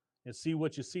buckets, and see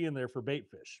what you see in there for bait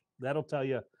fish. That'll tell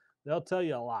you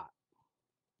a lot.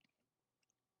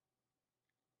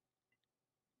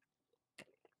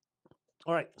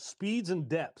 All right, speeds and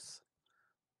depths.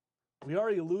 We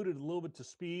already alluded a little bit to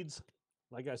speeds.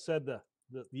 Like I said,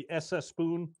 the SS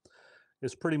spoon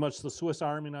is pretty much the Swiss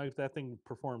Army knife. That thing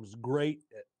performs great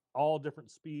at all different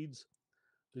speeds.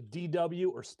 The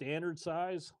DW or standard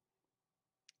size,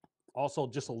 also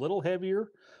just a little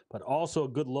heavier, but also a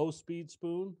good low speed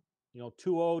spoon.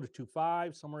 2.0 to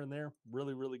 2.5, somewhere in there.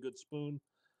 Really, really good spoon.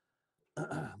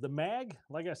 The mag,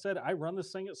 like I said, I run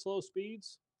this thing at slow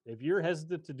speeds. If you're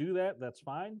hesitant to do that, that's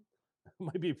fine.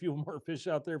 Might be a few more fish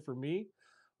out there for me,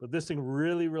 but this thing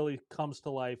really, really comes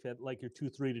to life at like your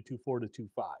 2.3 to 2.4 to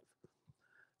 2.5.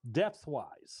 Depth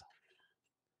wise,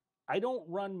 I don't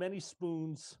run many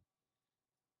spoons.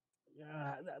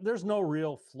 There's no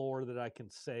real floor that I can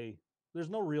say. There's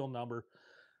no real number.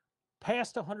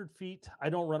 Past 100 feet, I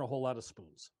don't run a whole lot of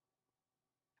spoons.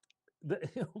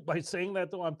 By saying that,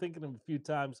 though, I'm thinking of a few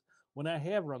times when I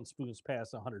have run spoons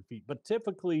past 100 feet. But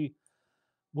typically,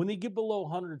 when you get below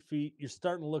 100 feet, you're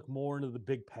starting to look more into the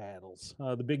big paddles,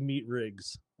 the big meat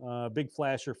rigs, big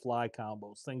flasher fly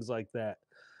combos, things like that.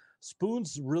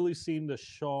 Spoons really seem to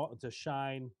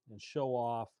shine and show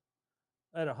off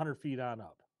at 100 feet on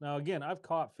up. Now, again, I've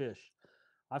caught fish.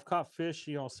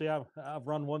 Say I've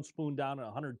run one spoon down at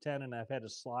 110 and I've had a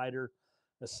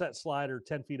set slider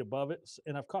 10 feet above it,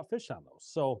 and I've caught fish on those.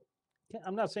 So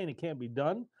I'm not saying it can't be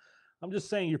done. I'm just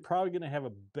saying you're probably going to have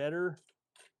a better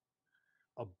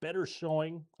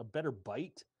showing, a better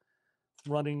bite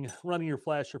running your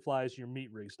flasher flies, your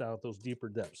meat rigs down at those deeper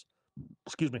depths.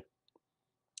 Excuse me.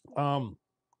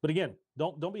 But again,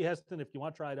 don't be hesitant. If you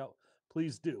want to try it out,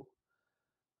 please do.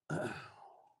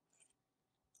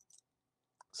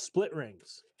 Split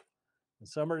rings. And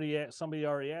somebody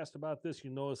already asked about this. You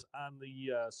notice on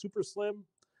the Super Slim,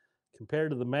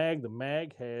 compared to the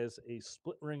mag has a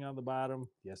split ring on the bottom.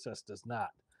 The SS does not.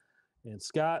 And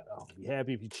Scott, I'll be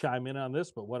happy if you chime in on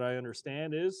this, but what I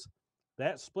understand is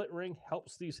that split ring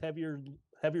helps these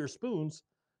heavier spoons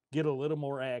get a little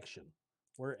more action.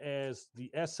 Whereas the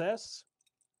SS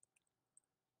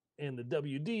and the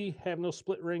WD have no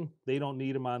split ring. They don't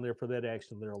need them on there for that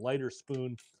action. They're a lighter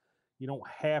spoon. You don't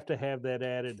have to have that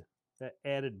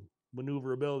added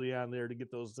maneuverability on there to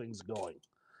get those things going.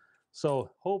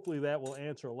 So hopefully that will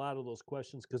answer a lot of those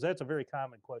questions, because that's a very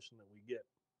common question that we get.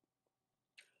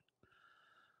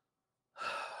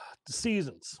 The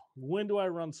seasons. When do I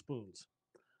run spoons?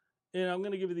 And I'm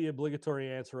going to give you the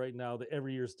obligatory answer right now that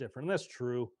every year is different. And that's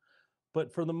true.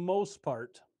 But for the most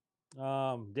part,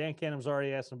 Dan Canham's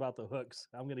already asking about the hooks.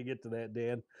 I'm going to get to that,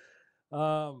 Dan.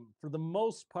 For the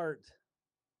most part,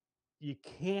 you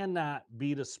cannot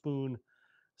beat a spoon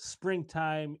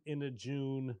springtime into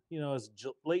June. As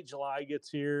late July gets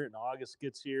here and August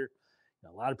gets here,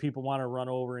 a lot of people want to run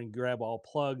over and grab all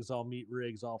plugs, all meat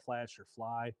rigs, all flash or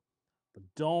fly. But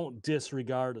don't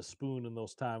disregard a spoon in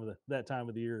that time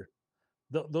of the year.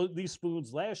 These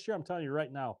spoons last year, I'm telling you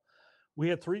right now, we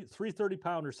had three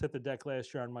 30-pounders hit the deck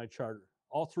last year on my charter.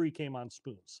 All three came on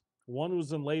spoons. One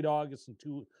was in late August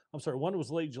and one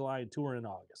was late July and two were in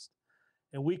August.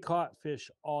 And we caught fish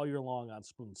all year long on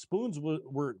spoons. Spoons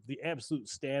were the absolute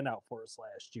standout for us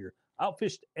last year.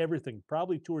 Outfished everything,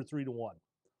 probably 2 or 3 to 1.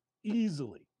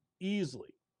 Easily.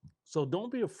 So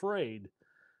don't be afraid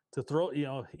to throw,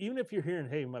 even if you're hearing,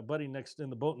 hey, my buddy in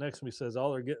the boat next to me says,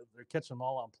 they're catching them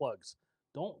all on plugs.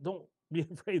 Don't be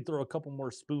afraid to throw a couple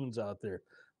more spoons out there.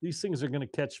 These things are going to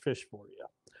catch fish for you.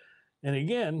 And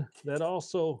again, that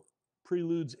also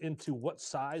preludes into what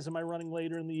size am I running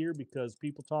later in the year, because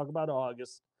people talk about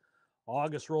August.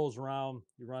 August rolls around,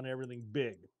 you run everything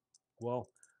big. Well,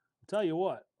 I'll tell you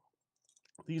what,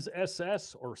 these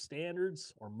SS or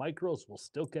standards or micros will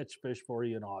still catch fish for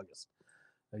you in August.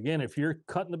 Again, if you're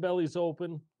cutting the bellies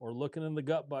open or looking in the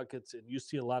gut buckets and you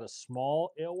see a lot of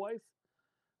small alewife,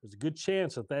 there's a good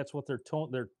chance that that's what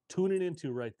they're tuning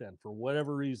into right then for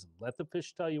whatever reason. Let the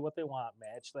fish tell you what they want,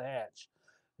 match the hatch.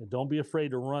 And don't be afraid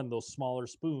to run those smaller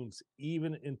spoons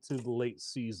even into the late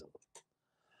season.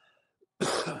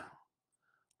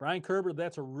 Brian Kerber,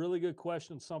 that's a really good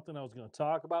question, something I was going to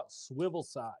talk about. Swivel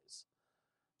size.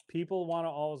 People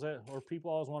always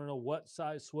want to know, what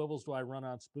size swivels do I run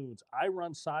on spoons? I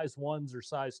run size 1s or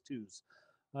size 2s.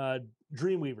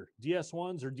 DREAMWEAVER,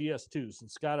 DS1s or DS2s.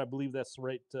 And Scott, I believe that's the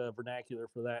right vernacular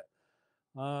for that.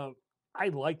 I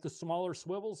like the smaller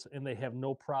swivels, and they have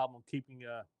no problem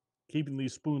keeping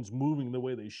these spoons moving the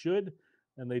way they should,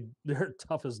 and they're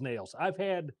tough as nails. I've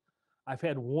had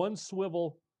one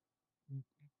swivel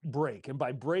break, and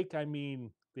by break I mean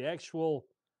the actual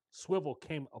swivel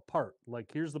came apart.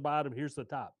 Like, here's the bottom, here's the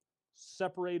top,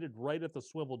 separated right at the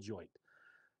swivel joint.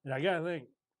 And I gotta think,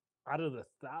 out of the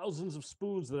thousands of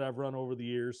spoons that I've run over the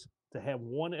years, to have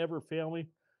one ever fail me,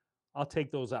 I'll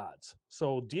take those odds.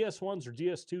 So DS1s or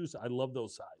DS2s, I love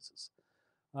those sizes.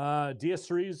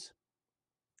 DS3s,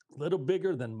 a little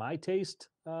bigger than my taste,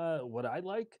 what I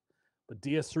like, but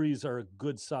DS3s are a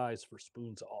good size for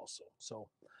spoons also. So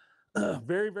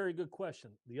very, very good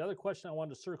question. The other question I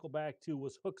wanted to circle back to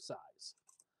was hook size.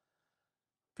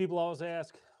 People always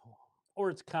ask, or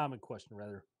it's a common question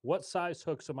rather, what size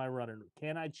hooks am I running?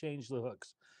 Can I change the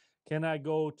hooks? Can I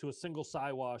go to a single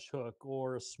sidewash hook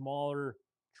or a smaller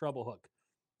treble hook?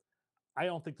 I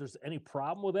don't think there's any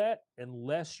problem with that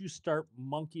unless you start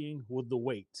monkeying with the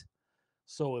weight.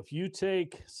 So if you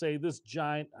take, say, this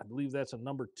giant, I believe that's a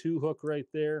number 2 hook right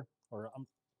there, or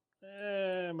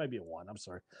it might be a 1. I'm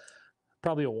sorry,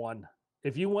 probably a 1.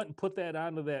 If you went and put that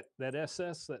onto that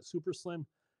SS, that super slim,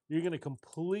 you're going to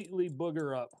completely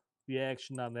booger up the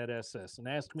action on that SS. And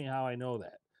ask me how I know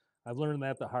that. I've learned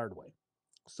that the hard way.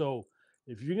 So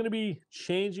if you're going to be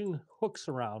changing hooks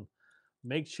around,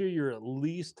 make sure you're at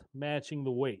least matching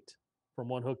the weight from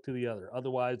one hook to the other.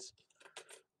 Otherwise,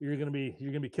 you're going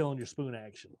to be killing your spoon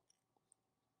action.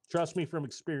 Trust me from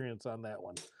experience on that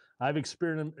one. I've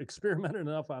experimented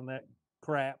enough on that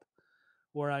crap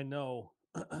where I know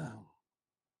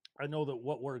I know that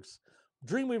what works.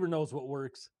 Dreamweaver knows what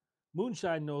works.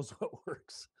 Moonshine knows what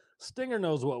works. Stinger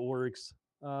knows what works.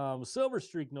 Silver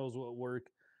Streak knows what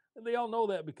works. And they all know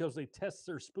that because they test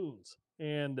their spoons.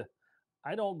 And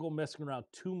I don't go messing around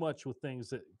too much with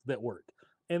things that work.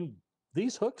 And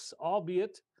these hooks,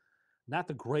 albeit not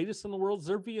the greatest in the world,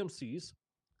 they're VMCs.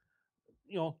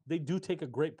 You know, they do take a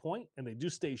great point and they do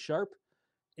stay sharp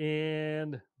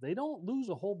and they don't lose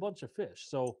a whole bunch of fish.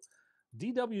 So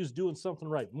DW is doing something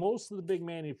right. Most of the big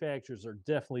manufacturers are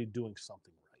definitely doing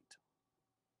something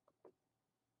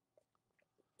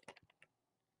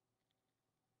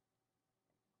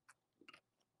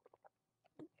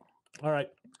right. All right.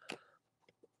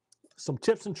 Some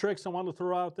tips and tricks I want to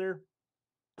throw out there.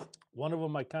 One of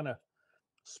them I kind of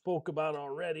spoke about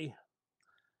already.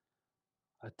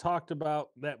 I talked about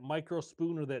that micro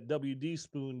spoon or that WD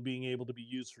spoon being able to be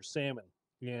used for salmon.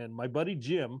 And my buddy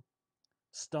Jim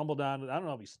stumbled on it. I don't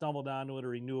know if he stumbled onto it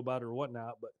or he knew about it or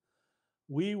whatnot, but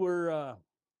we were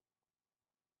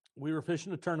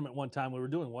fishing a tournament one time. We were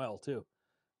doing well too.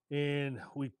 And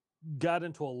we got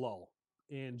into a lull.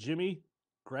 And Jimmy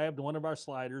grabbed one of our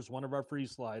sliders, one of our free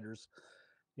sliders,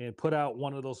 and put out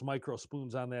one of those micro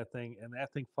spoons on that thing. And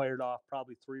that thing fired off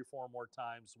probably 3 or 4 more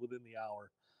times within the hour.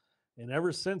 And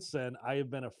ever since then, I have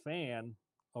been a fan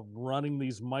of running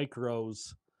these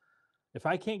micros. If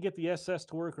I can't get the SS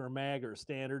to work or a mag or a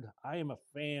standard, I am a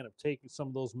fan of taking some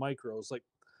of those micros. Like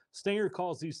Stinger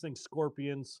calls these things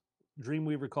scorpions.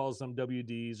 Dreamweaver calls them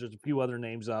WDs. There's a few other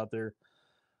names out there.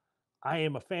 I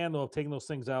am a fan, though, of taking those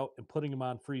things out and putting them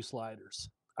on free sliders.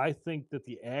 I think that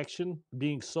the action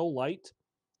being so light,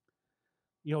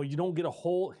 you know, you don't get a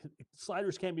whole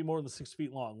sliders can't be more than 6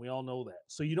 feet long. We all know that.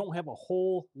 So you don't have a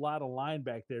whole lot of line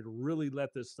back there to really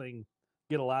let this thing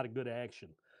get a lot of good action.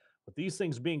 But these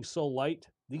things being so light,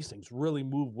 these things really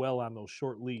move well on those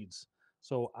short leads.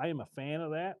 So I am a fan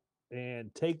of that.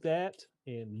 And take that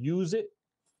and use it,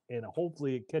 and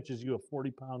hopefully it catches you a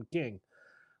 40-pound king.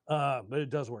 But it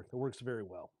does work. It works very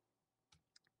well.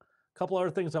 A couple other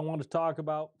things I want to talk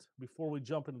about before we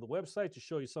jump into the website to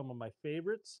show you some of my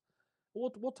favorites.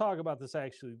 We'll talk about this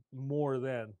actually more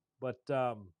then, but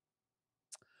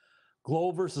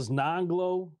glow versus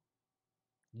non-glow,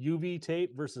 UV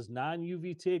tape versus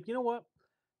non-UV tape. You know what?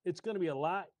 It's going to be a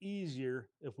lot easier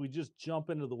if we just jump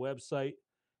into the website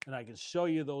and I can show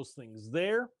you those things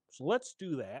there. So let's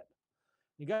do that.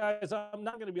 You guys, I'm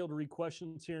not going to be able to read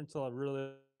questions here until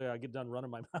I get done running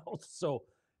my mouth. So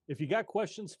if you got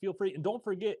questions, feel free. And don't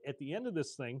forget, at the end of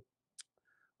this thing,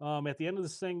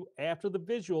 after the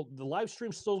visual, the live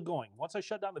stream's still going. Once I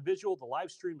shut down the visual, the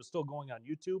live stream is still going on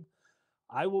YouTube.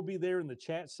 I will be there in the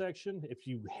chat section. If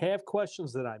you have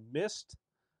questions that I missed,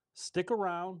 stick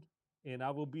around, and I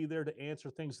will be there to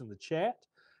answer things in the chat.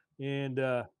 And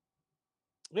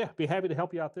yeah, be happy to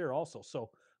help you out there also. So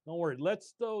don't worry.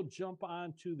 Let's though jump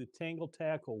on to the Tangled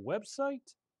Tackle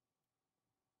website.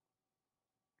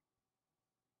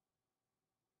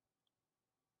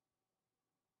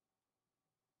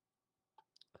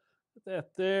 Put that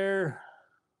there.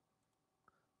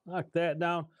 Knock that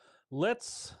down.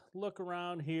 Let's look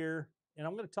around here, and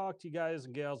I'm going to talk to you guys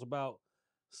and gals about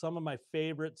some of my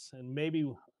favorites, and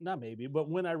maybe not maybe, but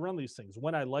when I run these things,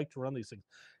 when I like to run these things,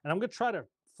 and I'm going to try to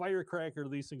firecracker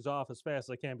these things off as fast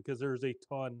as I can because there's a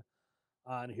ton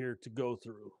on here to go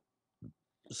through.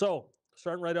 So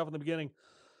starting right off in the beginning,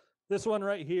 this one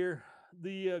right here,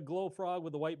 the glow frog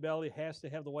with the white belly has to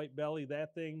have the white belly.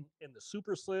 That thing in the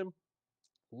super slim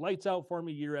Lights out for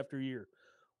me year after year.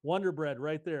 Wonder Bread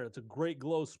right there. It's a great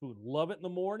glow spoon. Love it in the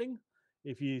morning.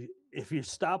 If you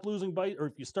stop losing bite or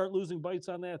if you start losing bites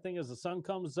on that thing as the sun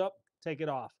comes up, take it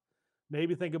off.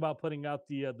 Maybe think about putting out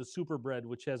the Super Bread,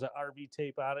 which has a RV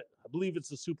tape on it. I believe it's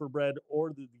the Super Bread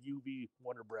or the UV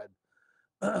Wonder Bread.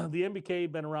 The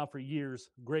MBK been around for years.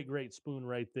 Great spoon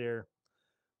right there.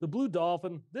 The Blue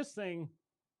Dolphin. This thing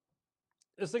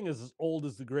is as old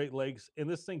as the Great Lakes, and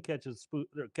this thing catches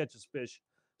fish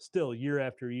still year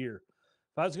after year.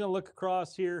 If I was going to look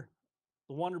across here,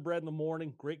 the Wonder Bread in the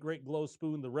morning, great glow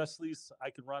spoon. The rest of these I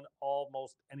can run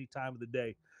almost any time of the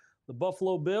day. The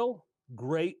Buffalo Bill,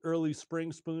 great early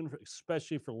spring spoon,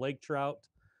 especially for lake trout.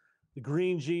 The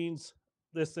Green Jeans,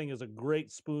 this thing is a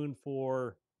great spoon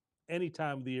for any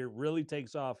time of the year. Really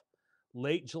takes off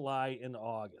late July and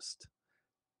August.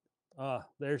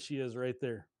 There she is right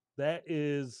there. That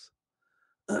is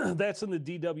that's in the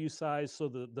DW size, so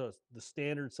the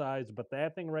standard size. But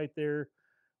that thing right there,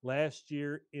 last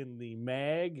year in the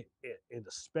mag and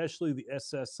especially the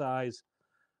SS size,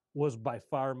 was by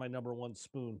far my number one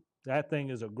spoon. That thing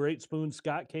is a great spoon.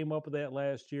 Scott came up with that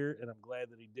last year, and I'm glad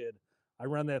that he did. I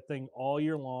run that thing all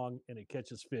year long, and it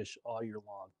catches fish all year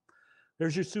long.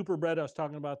 There's your Super Bread. I was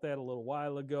talking about that a little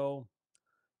while ago.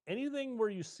 Anything where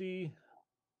you see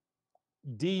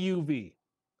DUV,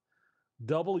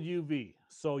 double UV.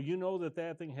 So you know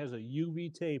that thing has a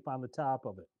UV tape on the top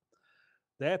of it.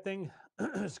 That thing,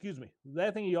 excuse me,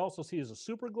 that thing you also see is a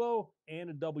super glow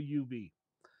and a double UV.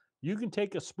 You can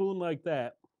take a spoon like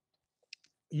that.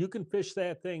 You can fish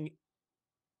that thing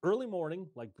early morning,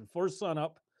 like before sun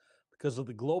up, because of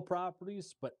the glow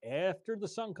properties. But after the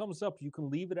sun comes up, you can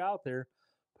leave it out there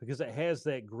because it has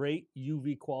that great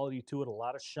UV quality to it, a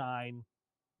lot of shine,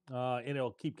 and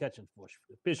it'll keep catching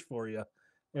fish for you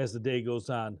as the day goes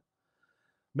on.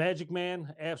 Magic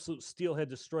Man, absolute steelhead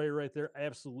destroyer right there.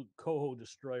 Absolute coho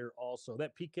destroyer also.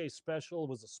 That PK Special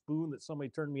was a spoon that somebody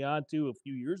turned me on to a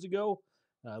few years ago.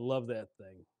 And I love that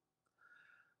thing.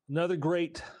 Another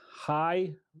great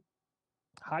high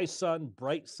sun,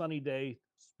 bright sunny day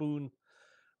spoon.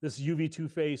 This UV2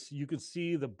 face, you can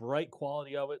see the bright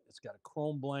quality of it. It's got a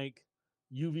chrome blank,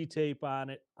 UV tape on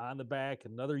it, on the back,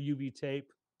 another UV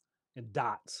tape, and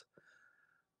dots.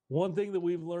 One thing that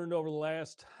we've learned over the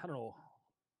last, I don't know,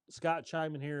 Scott,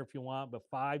 chime in here if you want, but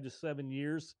 5 to 7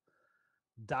 years,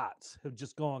 dots have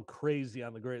just gone crazy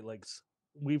on the Great Lakes.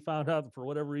 We found out that for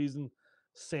whatever reason,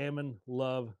 salmon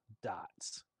love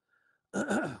dots.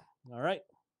 All right.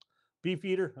 Beef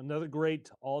eater, another great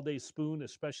all-day spoon,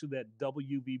 especially that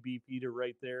WV beef eater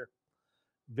right there.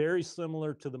 Very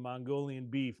similar to the Mongolian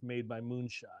beef made by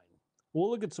Moonshine. We'll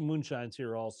look at some moonshines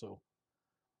here also.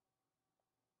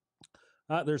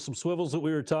 There's some swivels that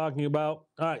we were talking about.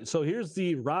 All right, so here's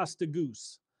the Rasta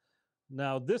Goose.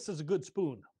 Now, this is a good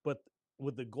spoon, but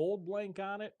with the gold blank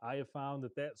on it, I have found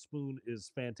that spoon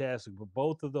is fantastic. But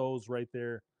both of those right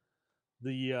there,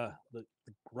 the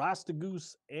Rasta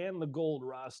Goose and the gold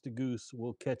Rasta Goose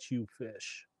will catch you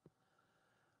fish.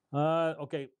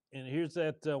 Okay, and here's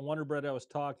that Wonder Bread I was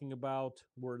talking about,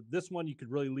 where this one you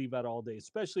could really leave out all day,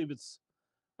 especially if it's,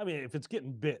 I mean, if it's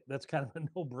getting bit, that's kind of a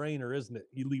no-brainer, isn't it?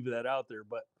 You leave that out there,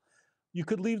 but you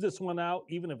could leave this one out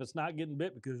even if it's not getting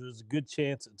bit because there's a good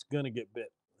chance it's going to get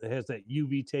bit. It has that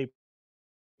UV tape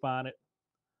on it.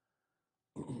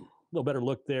 A little better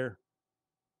look there.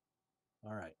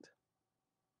 All right.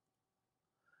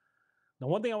 Now,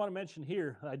 one thing I want to mention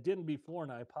here, I didn't before,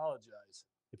 and I apologize.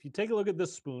 If you take a look at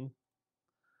this spoon,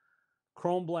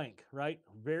 chrome blank, right?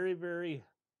 Very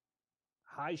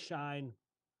high shine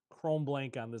chrome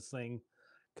blank on this thing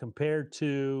compared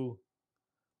to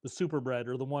the Super Bread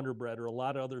or the Wonder Bread or a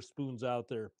lot of other spoons out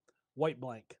there, white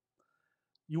blank.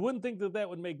 You wouldn't think that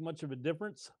would make much of a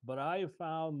difference, but I have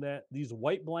found that these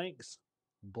white blanks,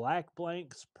 black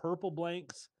blanks, purple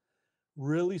blanks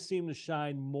really seem to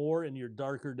shine more in your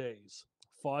darker days,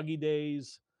 foggy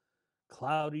days,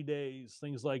 cloudy days,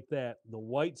 things like that. The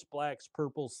whites, blacks,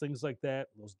 purples, things like that,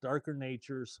 those darker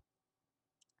natures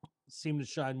seem to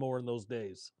shine more in those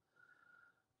days.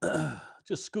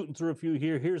 Just scooting through a few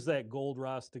here. Here's that gold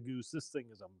Rasta Goose. This thing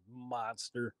is a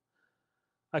monster.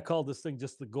 I call this thing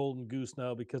just the golden goose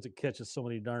now because it catches so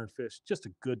many darn fish. Just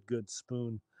a good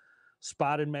spoon.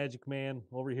 Spotted Magic Man.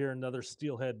 Over here, another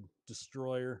steelhead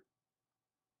destroyer.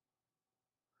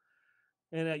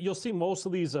 And you'll see most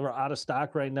of these are out of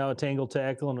stock right now at Tangled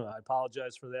Tackle, and I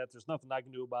apologize for that. There's nothing I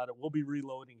can do about it. We'll be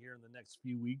reloading here in the next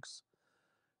few weeks.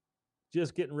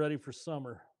 Just getting ready for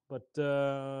summer. But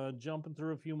jumping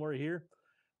through a few more here.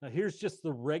 Now, here's just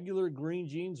the regular green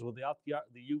jeans without the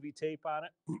UV tape on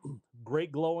it.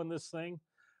 Great glow in this thing.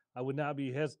 I would not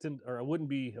be hesitant, or I wouldn't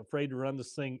be afraid to run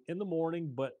this thing in the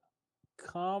morning, but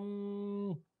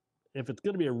if it's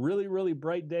going to be a really, really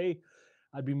bright day,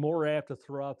 I'd be more apt to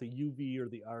throw out the UV or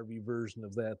the RV version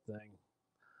of that thing.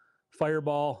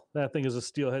 Fireball, that thing is a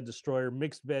steelhead destroyer.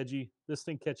 Mixed veggie, this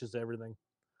thing catches everything.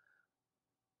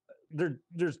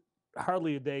 There's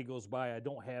hardly a day goes by I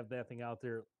don't have that thing out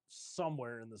there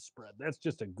somewhere in the spread. That's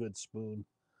just a good spoon.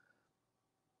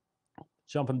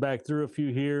 Jumping back through a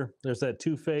few here, there's that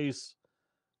two-face,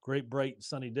 great bright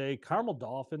sunny day. Caramel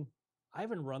dolphin, I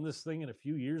haven't run this thing in a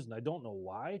few years and I don't know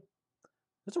why.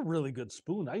 It's a really good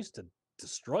spoon. I used to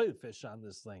destroy the fish on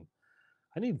this thing.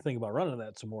 I need to think about running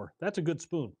that some more. That's a good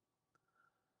spoon.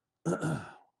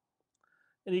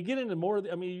 And you get into more,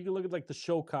 I mean, you can look at like the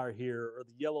show car here or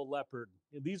the yellow leopard.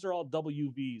 These are all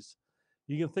WVs.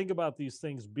 You can think about these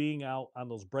things being out on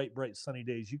those bright, bright sunny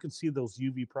days. You can see those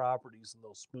UV properties in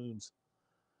those spoons.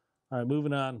 All right,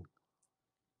 moving on.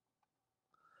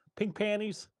 Pink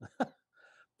panties.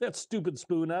 That stupid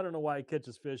spoon. I don't know why it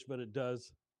catches fish, but it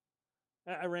does.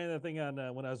 I ran that thing on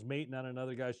when I was mating on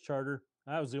another guy's charter.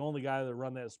 I was the only guy that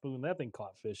run that spoon. That thing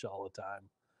caught fish all the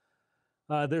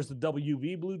time. There's the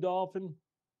WV blue dolphin.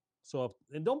 So,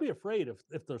 and don't be afraid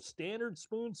if they're standard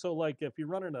spoons. So, like if you're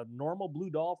running a normal blue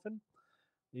dolphin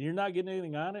and you're not getting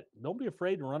anything on it, don't be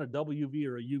afraid to run a WV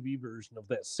or a UV version of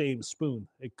that same spoon.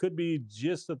 It could be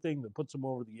just the thing that puts them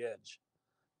over the edge.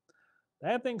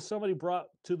 That thing somebody brought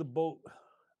to the boat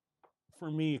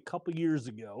for me a couple years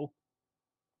ago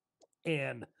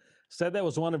and said that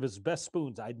was one of his best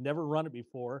spoons. I'd never run it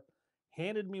before.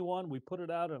 Handed me one. We put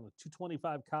it out on a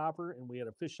 225 copper and we had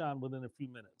a fish on within a few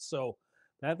minutes. So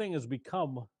that thing has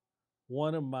become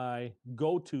one of my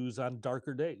go-tos on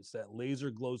darker days, that laser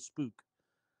glow spook.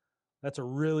 That's a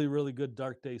really, really good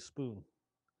dark day spoon.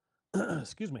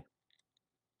 Excuse me.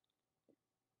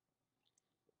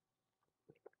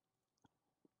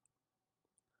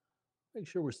 Make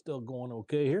sure we're still going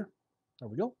okay here. There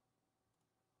we go.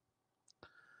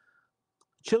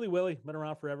 Chili Willy, been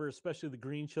around forever, especially the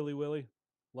green Chili Willy.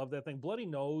 Love that thing. Bloody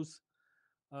nose.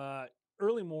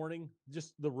 Early morning,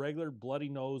 just the regular bloody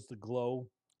nose, the glow.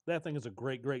 That thing is a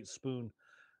great, great spoon.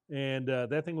 And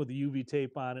that thing with the UV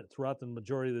tape on it throughout the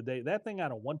majority of the day. That thing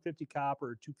on a 150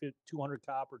 copper, 200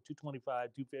 copper, 225,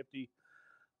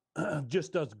 250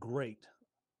 just does great.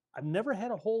 I've never had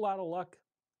a whole lot of luck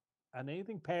on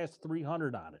anything past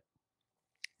 300 on it.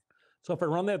 So if I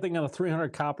run that thing on a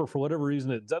 300 copper, for whatever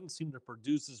reason, it doesn't seem to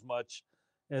produce as much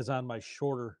as on my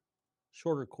shorter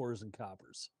cores and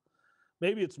coppers.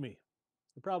 Maybe it's me.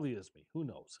 It probably is me. Who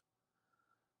knows?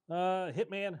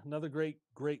 Hitman, another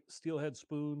great steelhead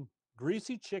spoon.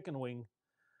 Greasy chicken wing.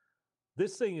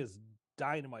 This thing is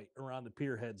dynamite around the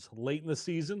pier heads late in the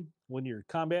season when you're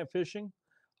combat fishing.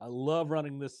 I love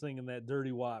running this thing in that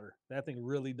dirty water. That thing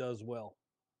really does well.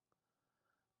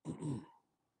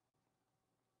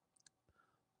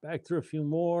 Back through a few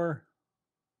more.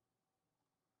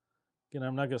 Again,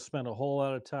 I'm not going to spend a whole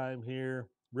lot of time here.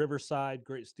 Riverside,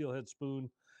 great steelhead spoon.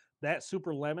 That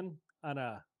super lemon on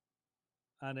a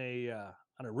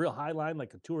real high line,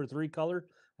 like a 2 or 3 color,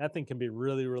 that thing can be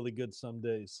really, really good some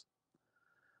days.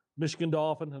 Michigan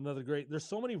dolphin, another great. There's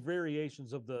so many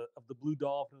variations of the blue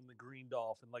dolphin and the green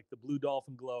dolphin, like the blue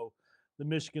dolphin glow, the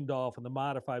Michigan dolphin, the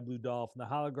modified blue dolphin, the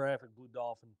holographic blue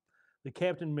dolphin, the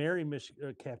Captain Mary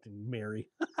Captain Mary.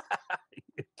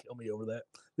 Kill me over that.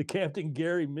 The Captain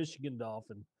Gary Michigan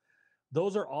dolphin.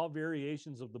 Those are all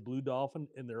variations of the blue dolphin,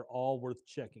 and they're all worth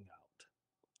checking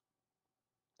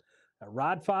out.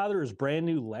 Rodfather is brand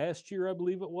new last year, I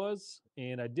believe it was,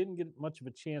 and I didn't get much of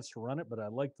a chance to run it, but I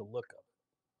like the look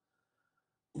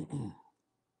of it.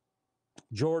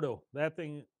 Jordo, that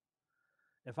thing,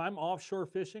 if I'm offshore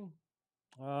fishing,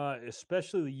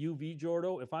 especially the UV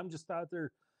Jordo, if I'm just out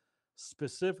there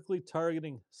specifically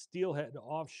targeting steelhead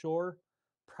offshore,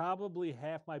 probably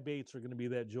half my baits are going to be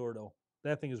that Jordo.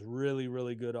 That thing is really,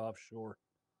 really good offshore.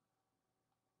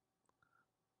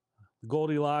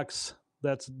 Goldilocks,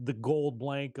 that's the gold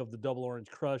blank of the double orange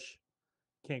crush.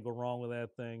 Can't go wrong with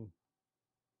that thing.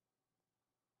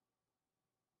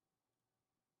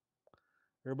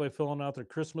 Everybody filling out their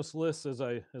Christmas lists as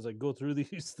I go through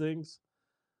these things.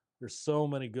 There's so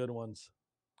many good ones,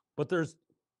 but there's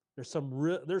some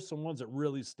ones that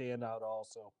really stand out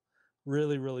also.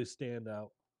 Really, really stand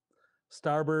out.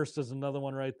 Starburst is another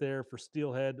one right there for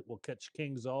steelhead. We'll catch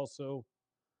kings also.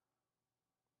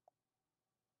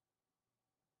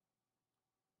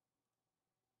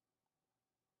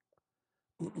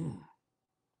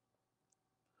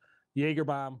 Jaeger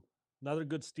bomb, another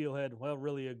good steelhead. Well,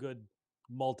 really a good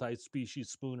multi-species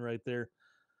spoon right there.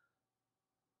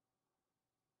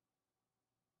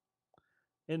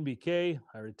 NBK,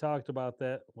 I already talked about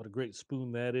that. What a great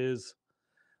spoon that is.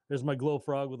 There's my glow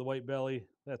frog with the white belly.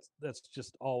 That's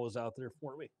just always out there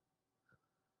for me.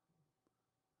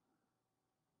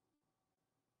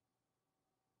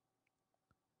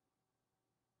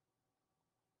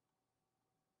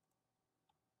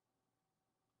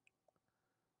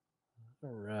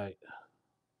 All right.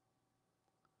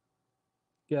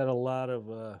 Got a lot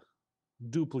of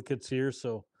duplicates here,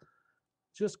 so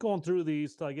just going through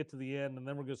these till I get to the end, and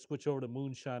then we're going to switch over to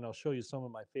moonshine. I'll show you some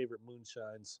of my favorite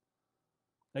moonshines.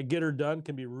 That Get Her Done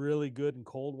can be really good in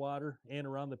cold water and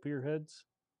around the pier heads.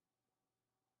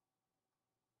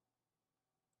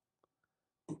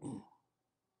 All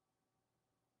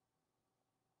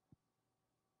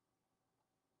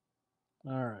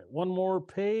right, one more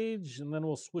page, and then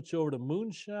we'll switch over to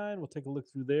moonshine. We'll take a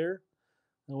look through there,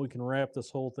 and we can wrap this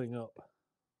whole thing up.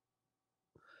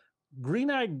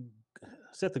 Green Eye,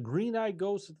 is that the Green Eye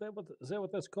Ghost? Is that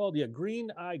what that's called? Yeah,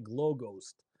 Green Eye Glow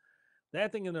Ghost.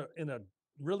 That thing in a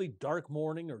really dark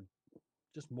morning or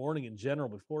just morning in general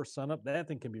before sunup, that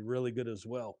thing can be really good as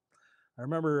well. I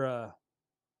remember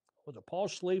was it Paul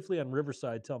Schlafly on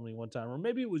Riverside telling me one time, or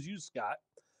maybe it was you, Scott,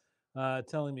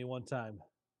 telling me one time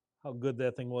how good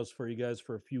that thing was for you guys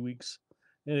for a few weeks.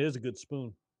 And it is a good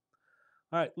spoon.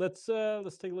 All right, let's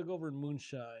take a look over in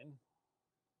moonshine.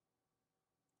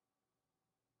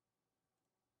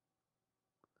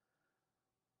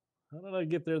 How did I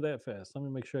get there that fast? Let me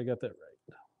make sure I got that right.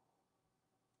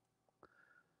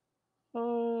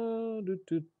 Oh,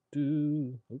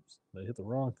 oops, I hit the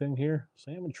wrong thing here.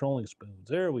 Salmon trolling spoons.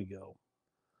 There we go.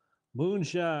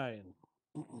 Moonshine.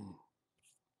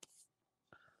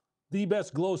 The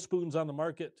best glow spoons on the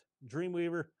market.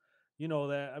 Dreamweaver. You know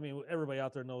that. I mean, everybody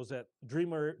out there knows that.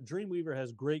 Dreamweaver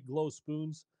has great glow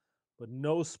spoons, but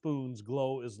no spoons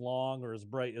glow as long or as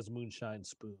bright as moonshine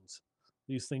spoons.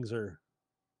 These things are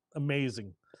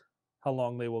amazing how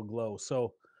long they will glow.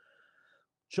 So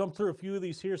jump through a few of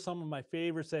these here. Some of my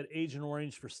favorites. That Agent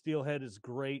Orange for Steelhead is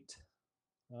great.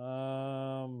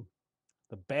 The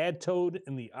Bad Toad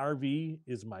in the RV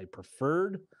is my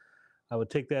preferred. I would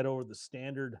take that over the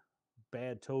standard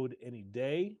Bad Toad any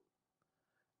day.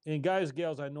 And guys,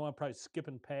 gals, I know I'm probably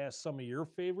skipping past some of your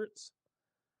favorites.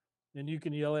 And you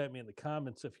can yell at me in the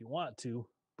comments if you want to,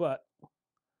 but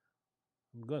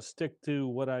I'm going to stick to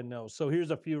what I know. So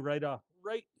here's a few right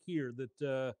here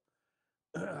that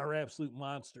are absolute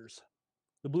monsters.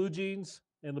 The Blue Jeans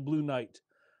and the Blue Knight,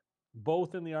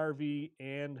 both in the RV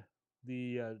and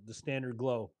the standard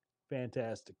glow.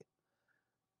 Fantastic.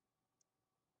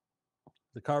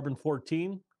 The Carbon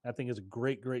 14, I think, is a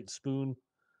great spoon.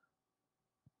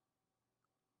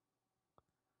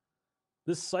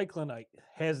 This cyclonite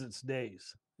has its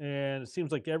days, and it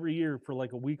seems like every year for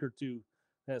like a week or two,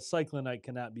 that cyclonite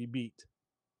cannot be beat.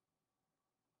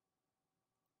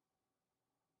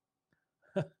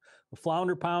 The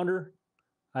Flounder Pounder,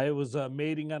 I was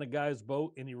mating on a guy's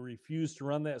boat, and he refused to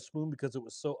run that spoon because it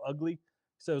was so ugly. He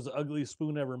said it was the ugliest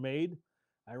spoon ever made.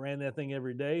 I ran that thing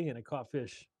every day, and it caught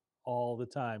fish all the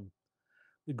time.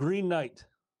 The Green Knight,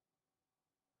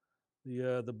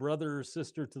 the brother or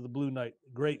sister to the Blue Knight,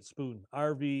 great spoon,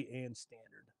 RV and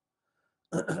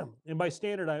standard. And by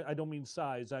standard, I don't mean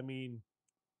size. I mean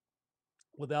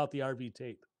without the RV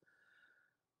tape.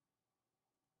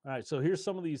 All right, so here's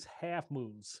some of these half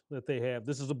moons that they have.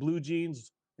 This is a Blue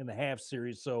Jeans in the half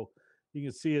series. So you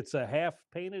can see it's a half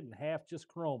painted and half just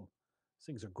chrome. These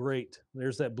things are great.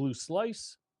 There's that blue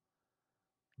slice,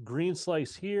 green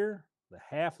slice here, the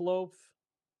half loaf.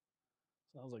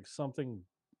 Sounds like something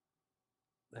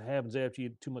that happens after you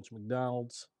eat too much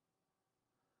McDonald's.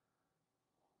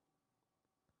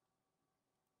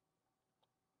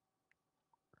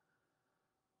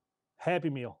 Happy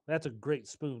Meal. That's a great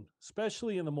spoon,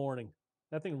 especially in the morning.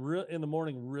 That thing in the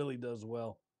morning really does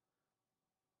well.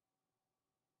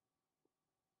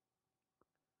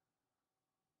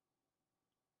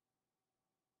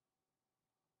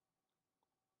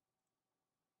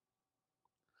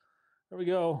 There we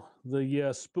go.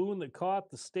 The spoon that caught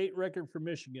the state record for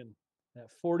Michigan, that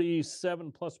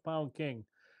 47 plus pound king,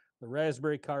 the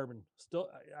raspberry carbon. Still,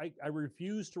 I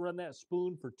refused to run that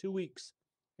spoon for 2 weeks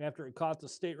after it caught the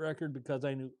state record because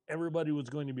I knew everybody was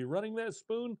going to be running that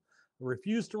spoon. I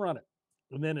refused to run it.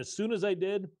 And then as soon as I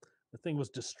did, the thing was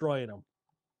destroying them.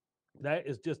 That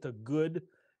is just a good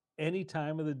any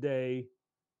time of the day,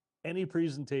 any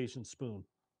presentation spoon.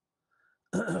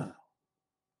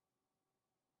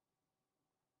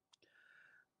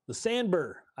 The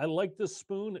Sandburr. I like this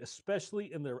spoon,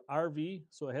 especially in the RV.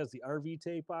 So it has the RV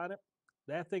tape on it.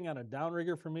 That thing on a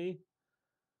downrigger for me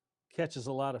catches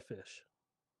a lot of fish.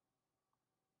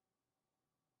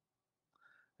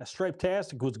 A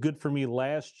Stripe-tastic was good for me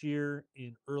last year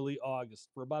in early August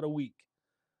for about a week.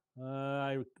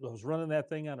 I was running that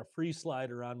thing on a free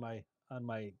slider on my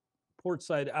port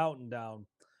side out and down,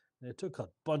 and it took a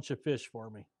bunch of fish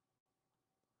for me.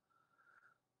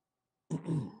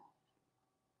 Of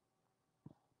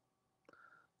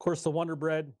course, the Wonder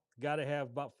Bread, got to have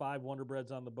about 5 Wonder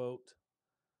Breads on the boat.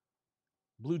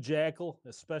 Blue Jackal,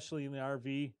 especially in the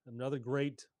RV, another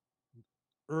great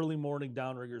early morning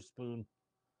downrigger spoon.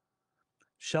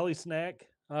 Shelly Snack,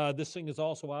 this thing is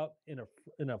also out in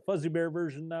a Fuzzy Bear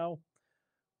version now.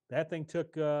 That thing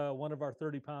took one of our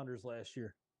 30-pounders last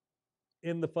year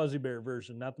in the Fuzzy Bear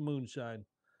version, not the Moonshine,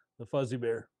 the Fuzzy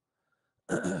Bear.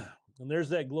 And there's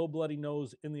that Glow Bloody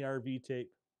Nose in the RV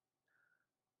tape.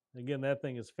 Again, that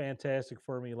thing is fantastic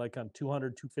for me, like on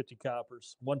 200, 250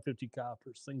 coppers, 150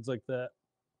 coppers, things like that.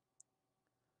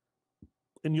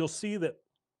 And you'll see that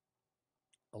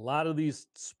a lot of these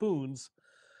spoons,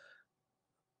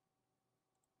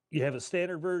 you have a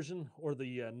standard version or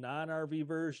the non-RV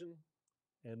version,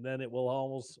 and then it will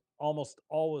almost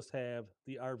always have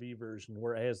the RV version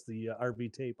where it has the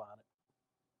RV tape on it.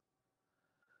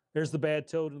 There's the Bad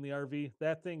Toad in the RV.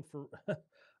 That thing for, I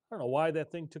don't know why that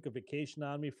thing took a vacation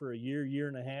on me for a year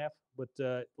and a half, but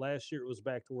last year it was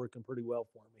back to working pretty well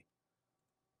for me.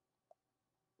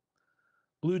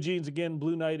 Blue Jeans again,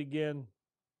 Blue Night again,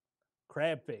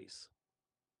 Crab Face.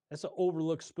 That's an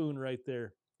overlooked spoon right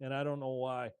there, and I don't know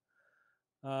why.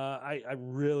 I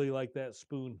really like that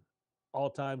spoon all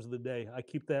times of the day. I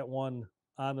keep that one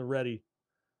on the ready.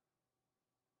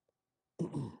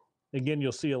 Again,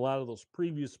 you'll see a lot of those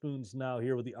previous spoons now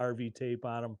here with the RV tape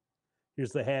on them.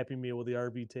 Here's the Happy Meal with the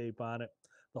RV tape on it.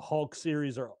 The Hulk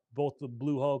series are both the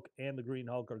Blue Hulk and the Green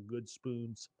Hulk are good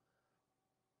spoons.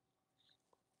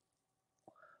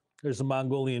 There's the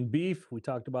Mongolian Beef. We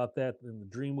talked about that in the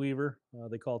Dreamweaver.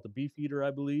 They call it the Beef Eater, I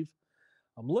believe.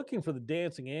 I'm looking for the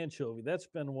Dancing Anchovy. That's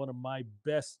been one of my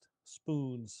best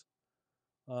spoons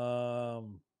throughout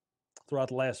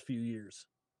the last few years.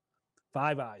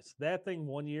 5 Eyes. That thing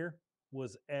one year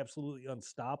was absolutely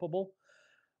unstoppable.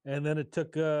 And then it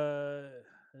took, it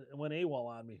went AWOL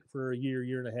on me for a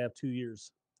year and a half, 2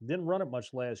 years. Didn't run it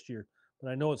much last year, but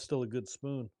I know it's still a good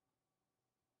spoon.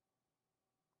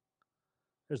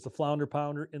 There's the Flounder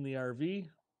Pounder in the RV.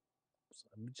 So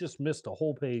I just missed a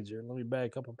whole page here. Let me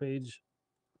back up a page.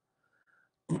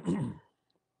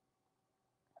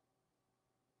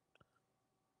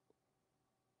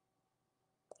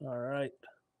 All right.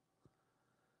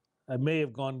 I may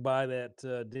have gone by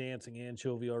that Dancing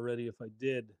Anchovy already. If I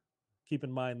did, keep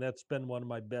in mind that's been one of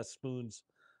my best spoons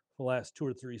for the last 2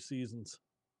 or 3 seasons.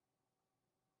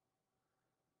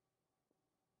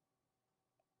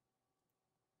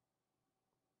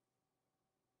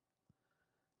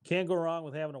 Can't go wrong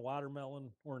with having a watermelon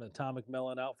or an atomic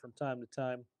melon out from time to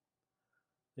time.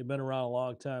 They've been around a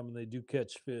long time and they do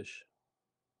catch fish.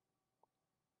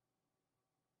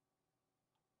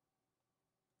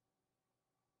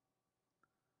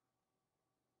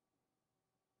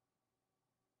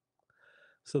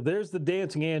 So there's the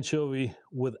Dancing Anchovy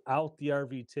without the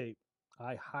RV tape.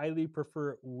 I highly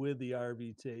prefer it with the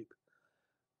RV tape.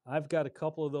 I've got a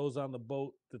couple of those on the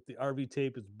boat that the RV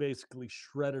tape is basically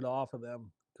shredded off of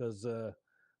them because the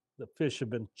fish have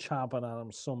been chomping on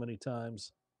them so many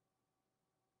times.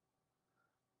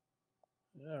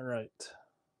 All right.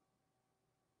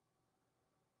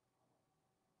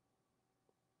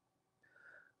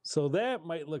 So that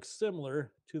might look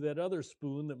similar to that other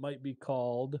spoon that might be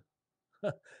called,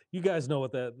 you guys know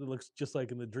what that looks just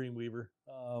like in the Dreamweaver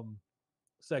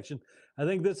section. I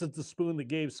think this is the spoon that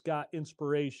gave Scott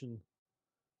inspiration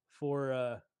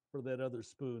for that other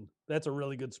spoon. That's a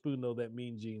really good spoon though, that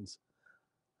Mean Jeans.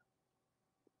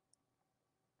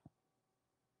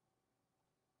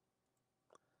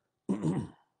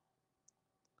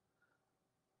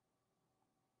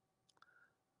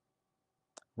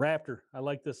 Raptor, I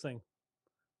like this thing.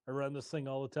 I run this thing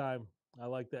all the time. I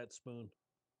like that spoon.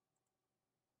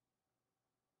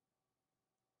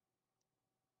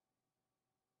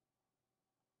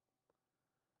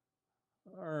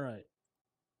 All right.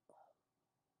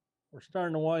 We're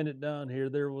starting to wind it down here.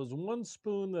 There was one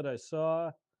spoon that I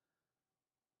saw.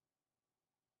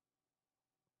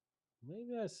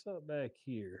 Maybe I saw it back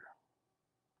here.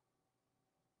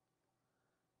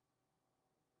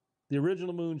 The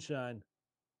original Moonshine.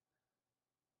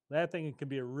 That thing can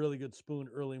be a really good spoon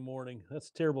early morning. That's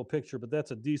a terrible picture, but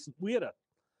that's a decent. We had a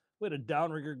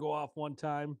downrigger go off one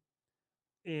time,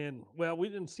 and well, we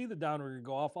didn't see the downrigger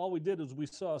go off. All we did is we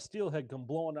saw a steelhead come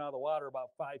blowing out of the water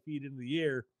about 5 feet into the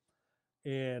air,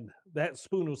 and that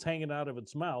spoon was hanging out of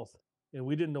its mouth. and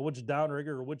we didn't know which downrigger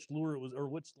or which lure it was or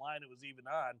which line it was even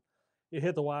on. It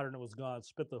hit the water and it was gone.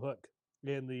 Spit the hook,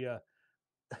 and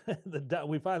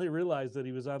we finally realized that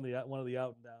he was on the one of the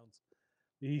out and downs.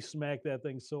 He smacked that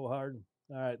thing so hard.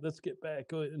 All right, let's get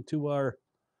back into our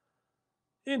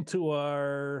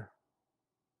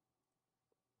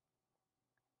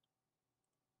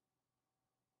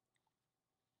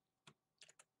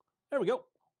There we go.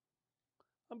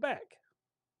 I'm back.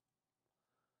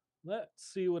 Let's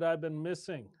see what I've been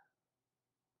missing.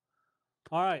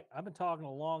 All right, I've been talking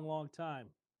a long, long time.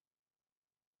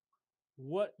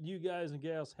 What you guys and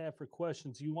gals have for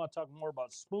questions? You want to talk more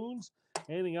about spoons?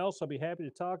 Anything else? I'll be happy to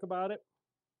talk about it.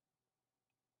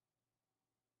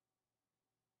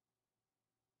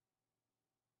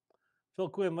 Phil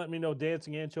Quinn let me know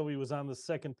Dancing Anchovy was on the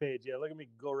second page. Yeah, look at me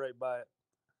go right by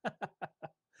it.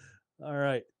 All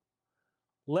right.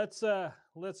 Let's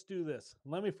do this.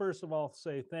 Let me first of all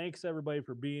say thanks everybody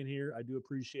for being here. I do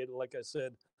appreciate it. Like I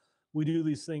said, we do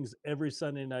these things every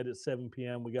Sunday night at 7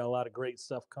 p.m. We got a lot of great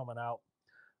stuff coming out.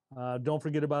 Don't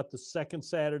forget about the second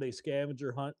Saturday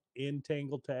scavenger hunt in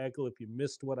Tangled Tackle. If you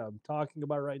missed what I'm talking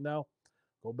about right now,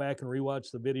 go back and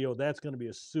rewatch the video. That's going to be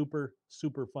a super,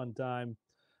 super fun time.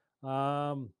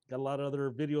 Got a lot of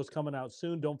other videos coming out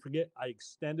soon. Don't forget, I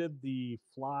extended the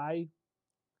fly.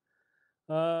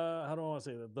 How do I want to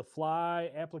say that? The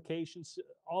fly applications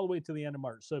all the way to the end of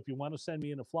March. So if you want to send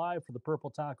me in a fly for the Purple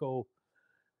Taco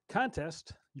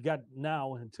contest, you got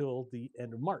now until the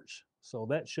end of March. So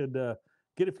that should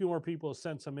get a few more people to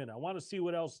send some in. I want to see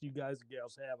what else you guys and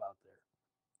gals have out there.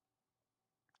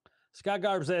 Scott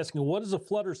Garb's asking, what is a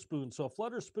flutter spoon? So a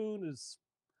flutter spoon is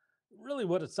really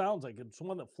what it sounds like. It's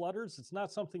one that flutters. It's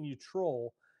not something you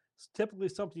troll. It's typically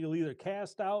something you'll either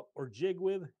cast out or jig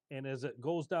with, and as it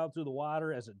goes down through the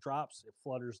water, as it drops, it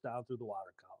flutters down through the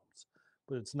water columns.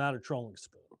 But it's not a trolling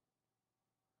spoon.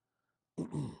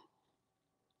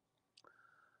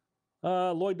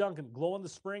 Lloyd Duncan, glow in the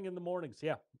spring in the mornings.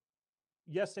 Yeah.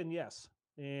 Yes and yes.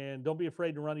 And don't be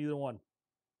afraid to run either one.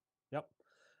 Yep.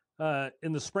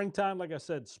 In the springtime, like I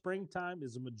said, springtime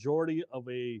is a majority of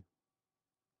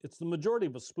it's the majority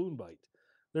of a spoon bite.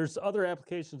 There's other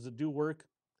applications that do work.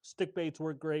 Stick baits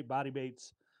work great, body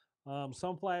baits,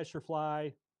 some flash or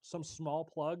fly, some small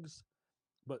plugs,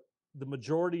 but the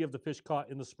majority of the fish caught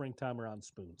in the springtime are on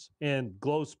spoons. And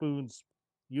glow spoons,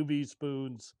 UV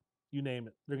spoons, you name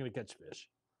it, they're going to catch fish.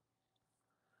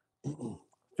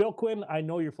 Phil Quinn, I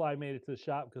know your fly made it to the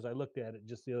shop because I looked at it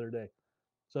just the other day.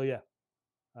 So yeah,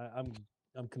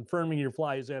 I'm confirming your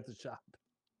fly is at the shop.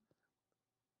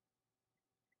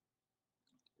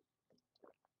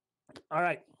 All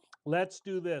right, let's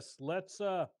do this. Let's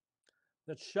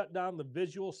shut down the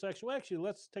visual section. Well, actually,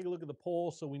 let's take a look at the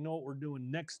poll so we know what we're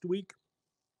doing next week.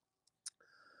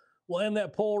 We'll end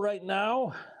that poll right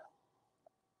now.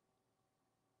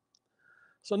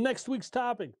 So next week's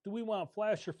topic, do we want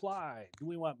flash or fly? Do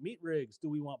we want meat rigs? Do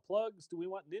we want plugs? Do we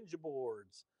want ninja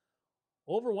boards?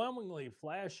 Overwhelmingly,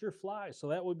 flash or fly. So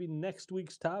that would be next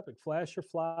week's topic, flash or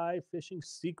fly fishing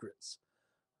secrets.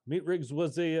 Meat rigs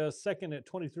was a second at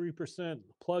 23%,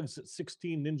 plugs at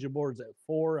 16, ninja boards at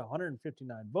 4,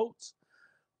 159 votes.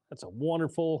 That's a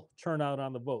wonderful turnout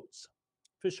on the votes.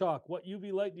 Fishhawk, what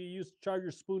UV light do you use to charge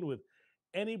your spoon with?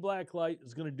 Any black light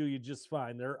is going to do you just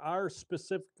fine. There are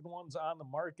specific ones on the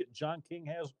market. John King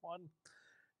has one,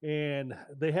 and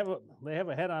they have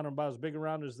a head on them about as big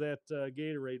around as that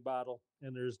Gatorade bottle,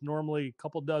 and there's normally a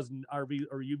couple dozen RV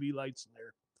or UV lights in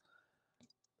there.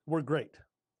 Work great.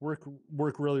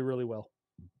 Work really, really well.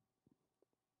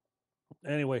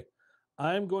 Anyway,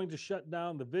 I'm going to shut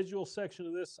down the visual section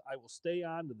of this. I will stay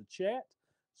on to the chat.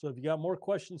 So if you got more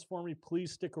questions for me,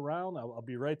 please stick around. I'll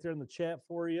be right there in the chat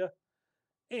for you.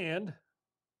 And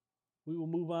we will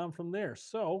move on from there.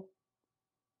 So,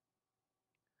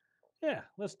 yeah,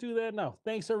 let's do that now.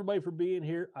 Thanks, everybody, for being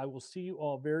here. I will see you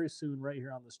all very soon right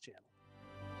here on this channel.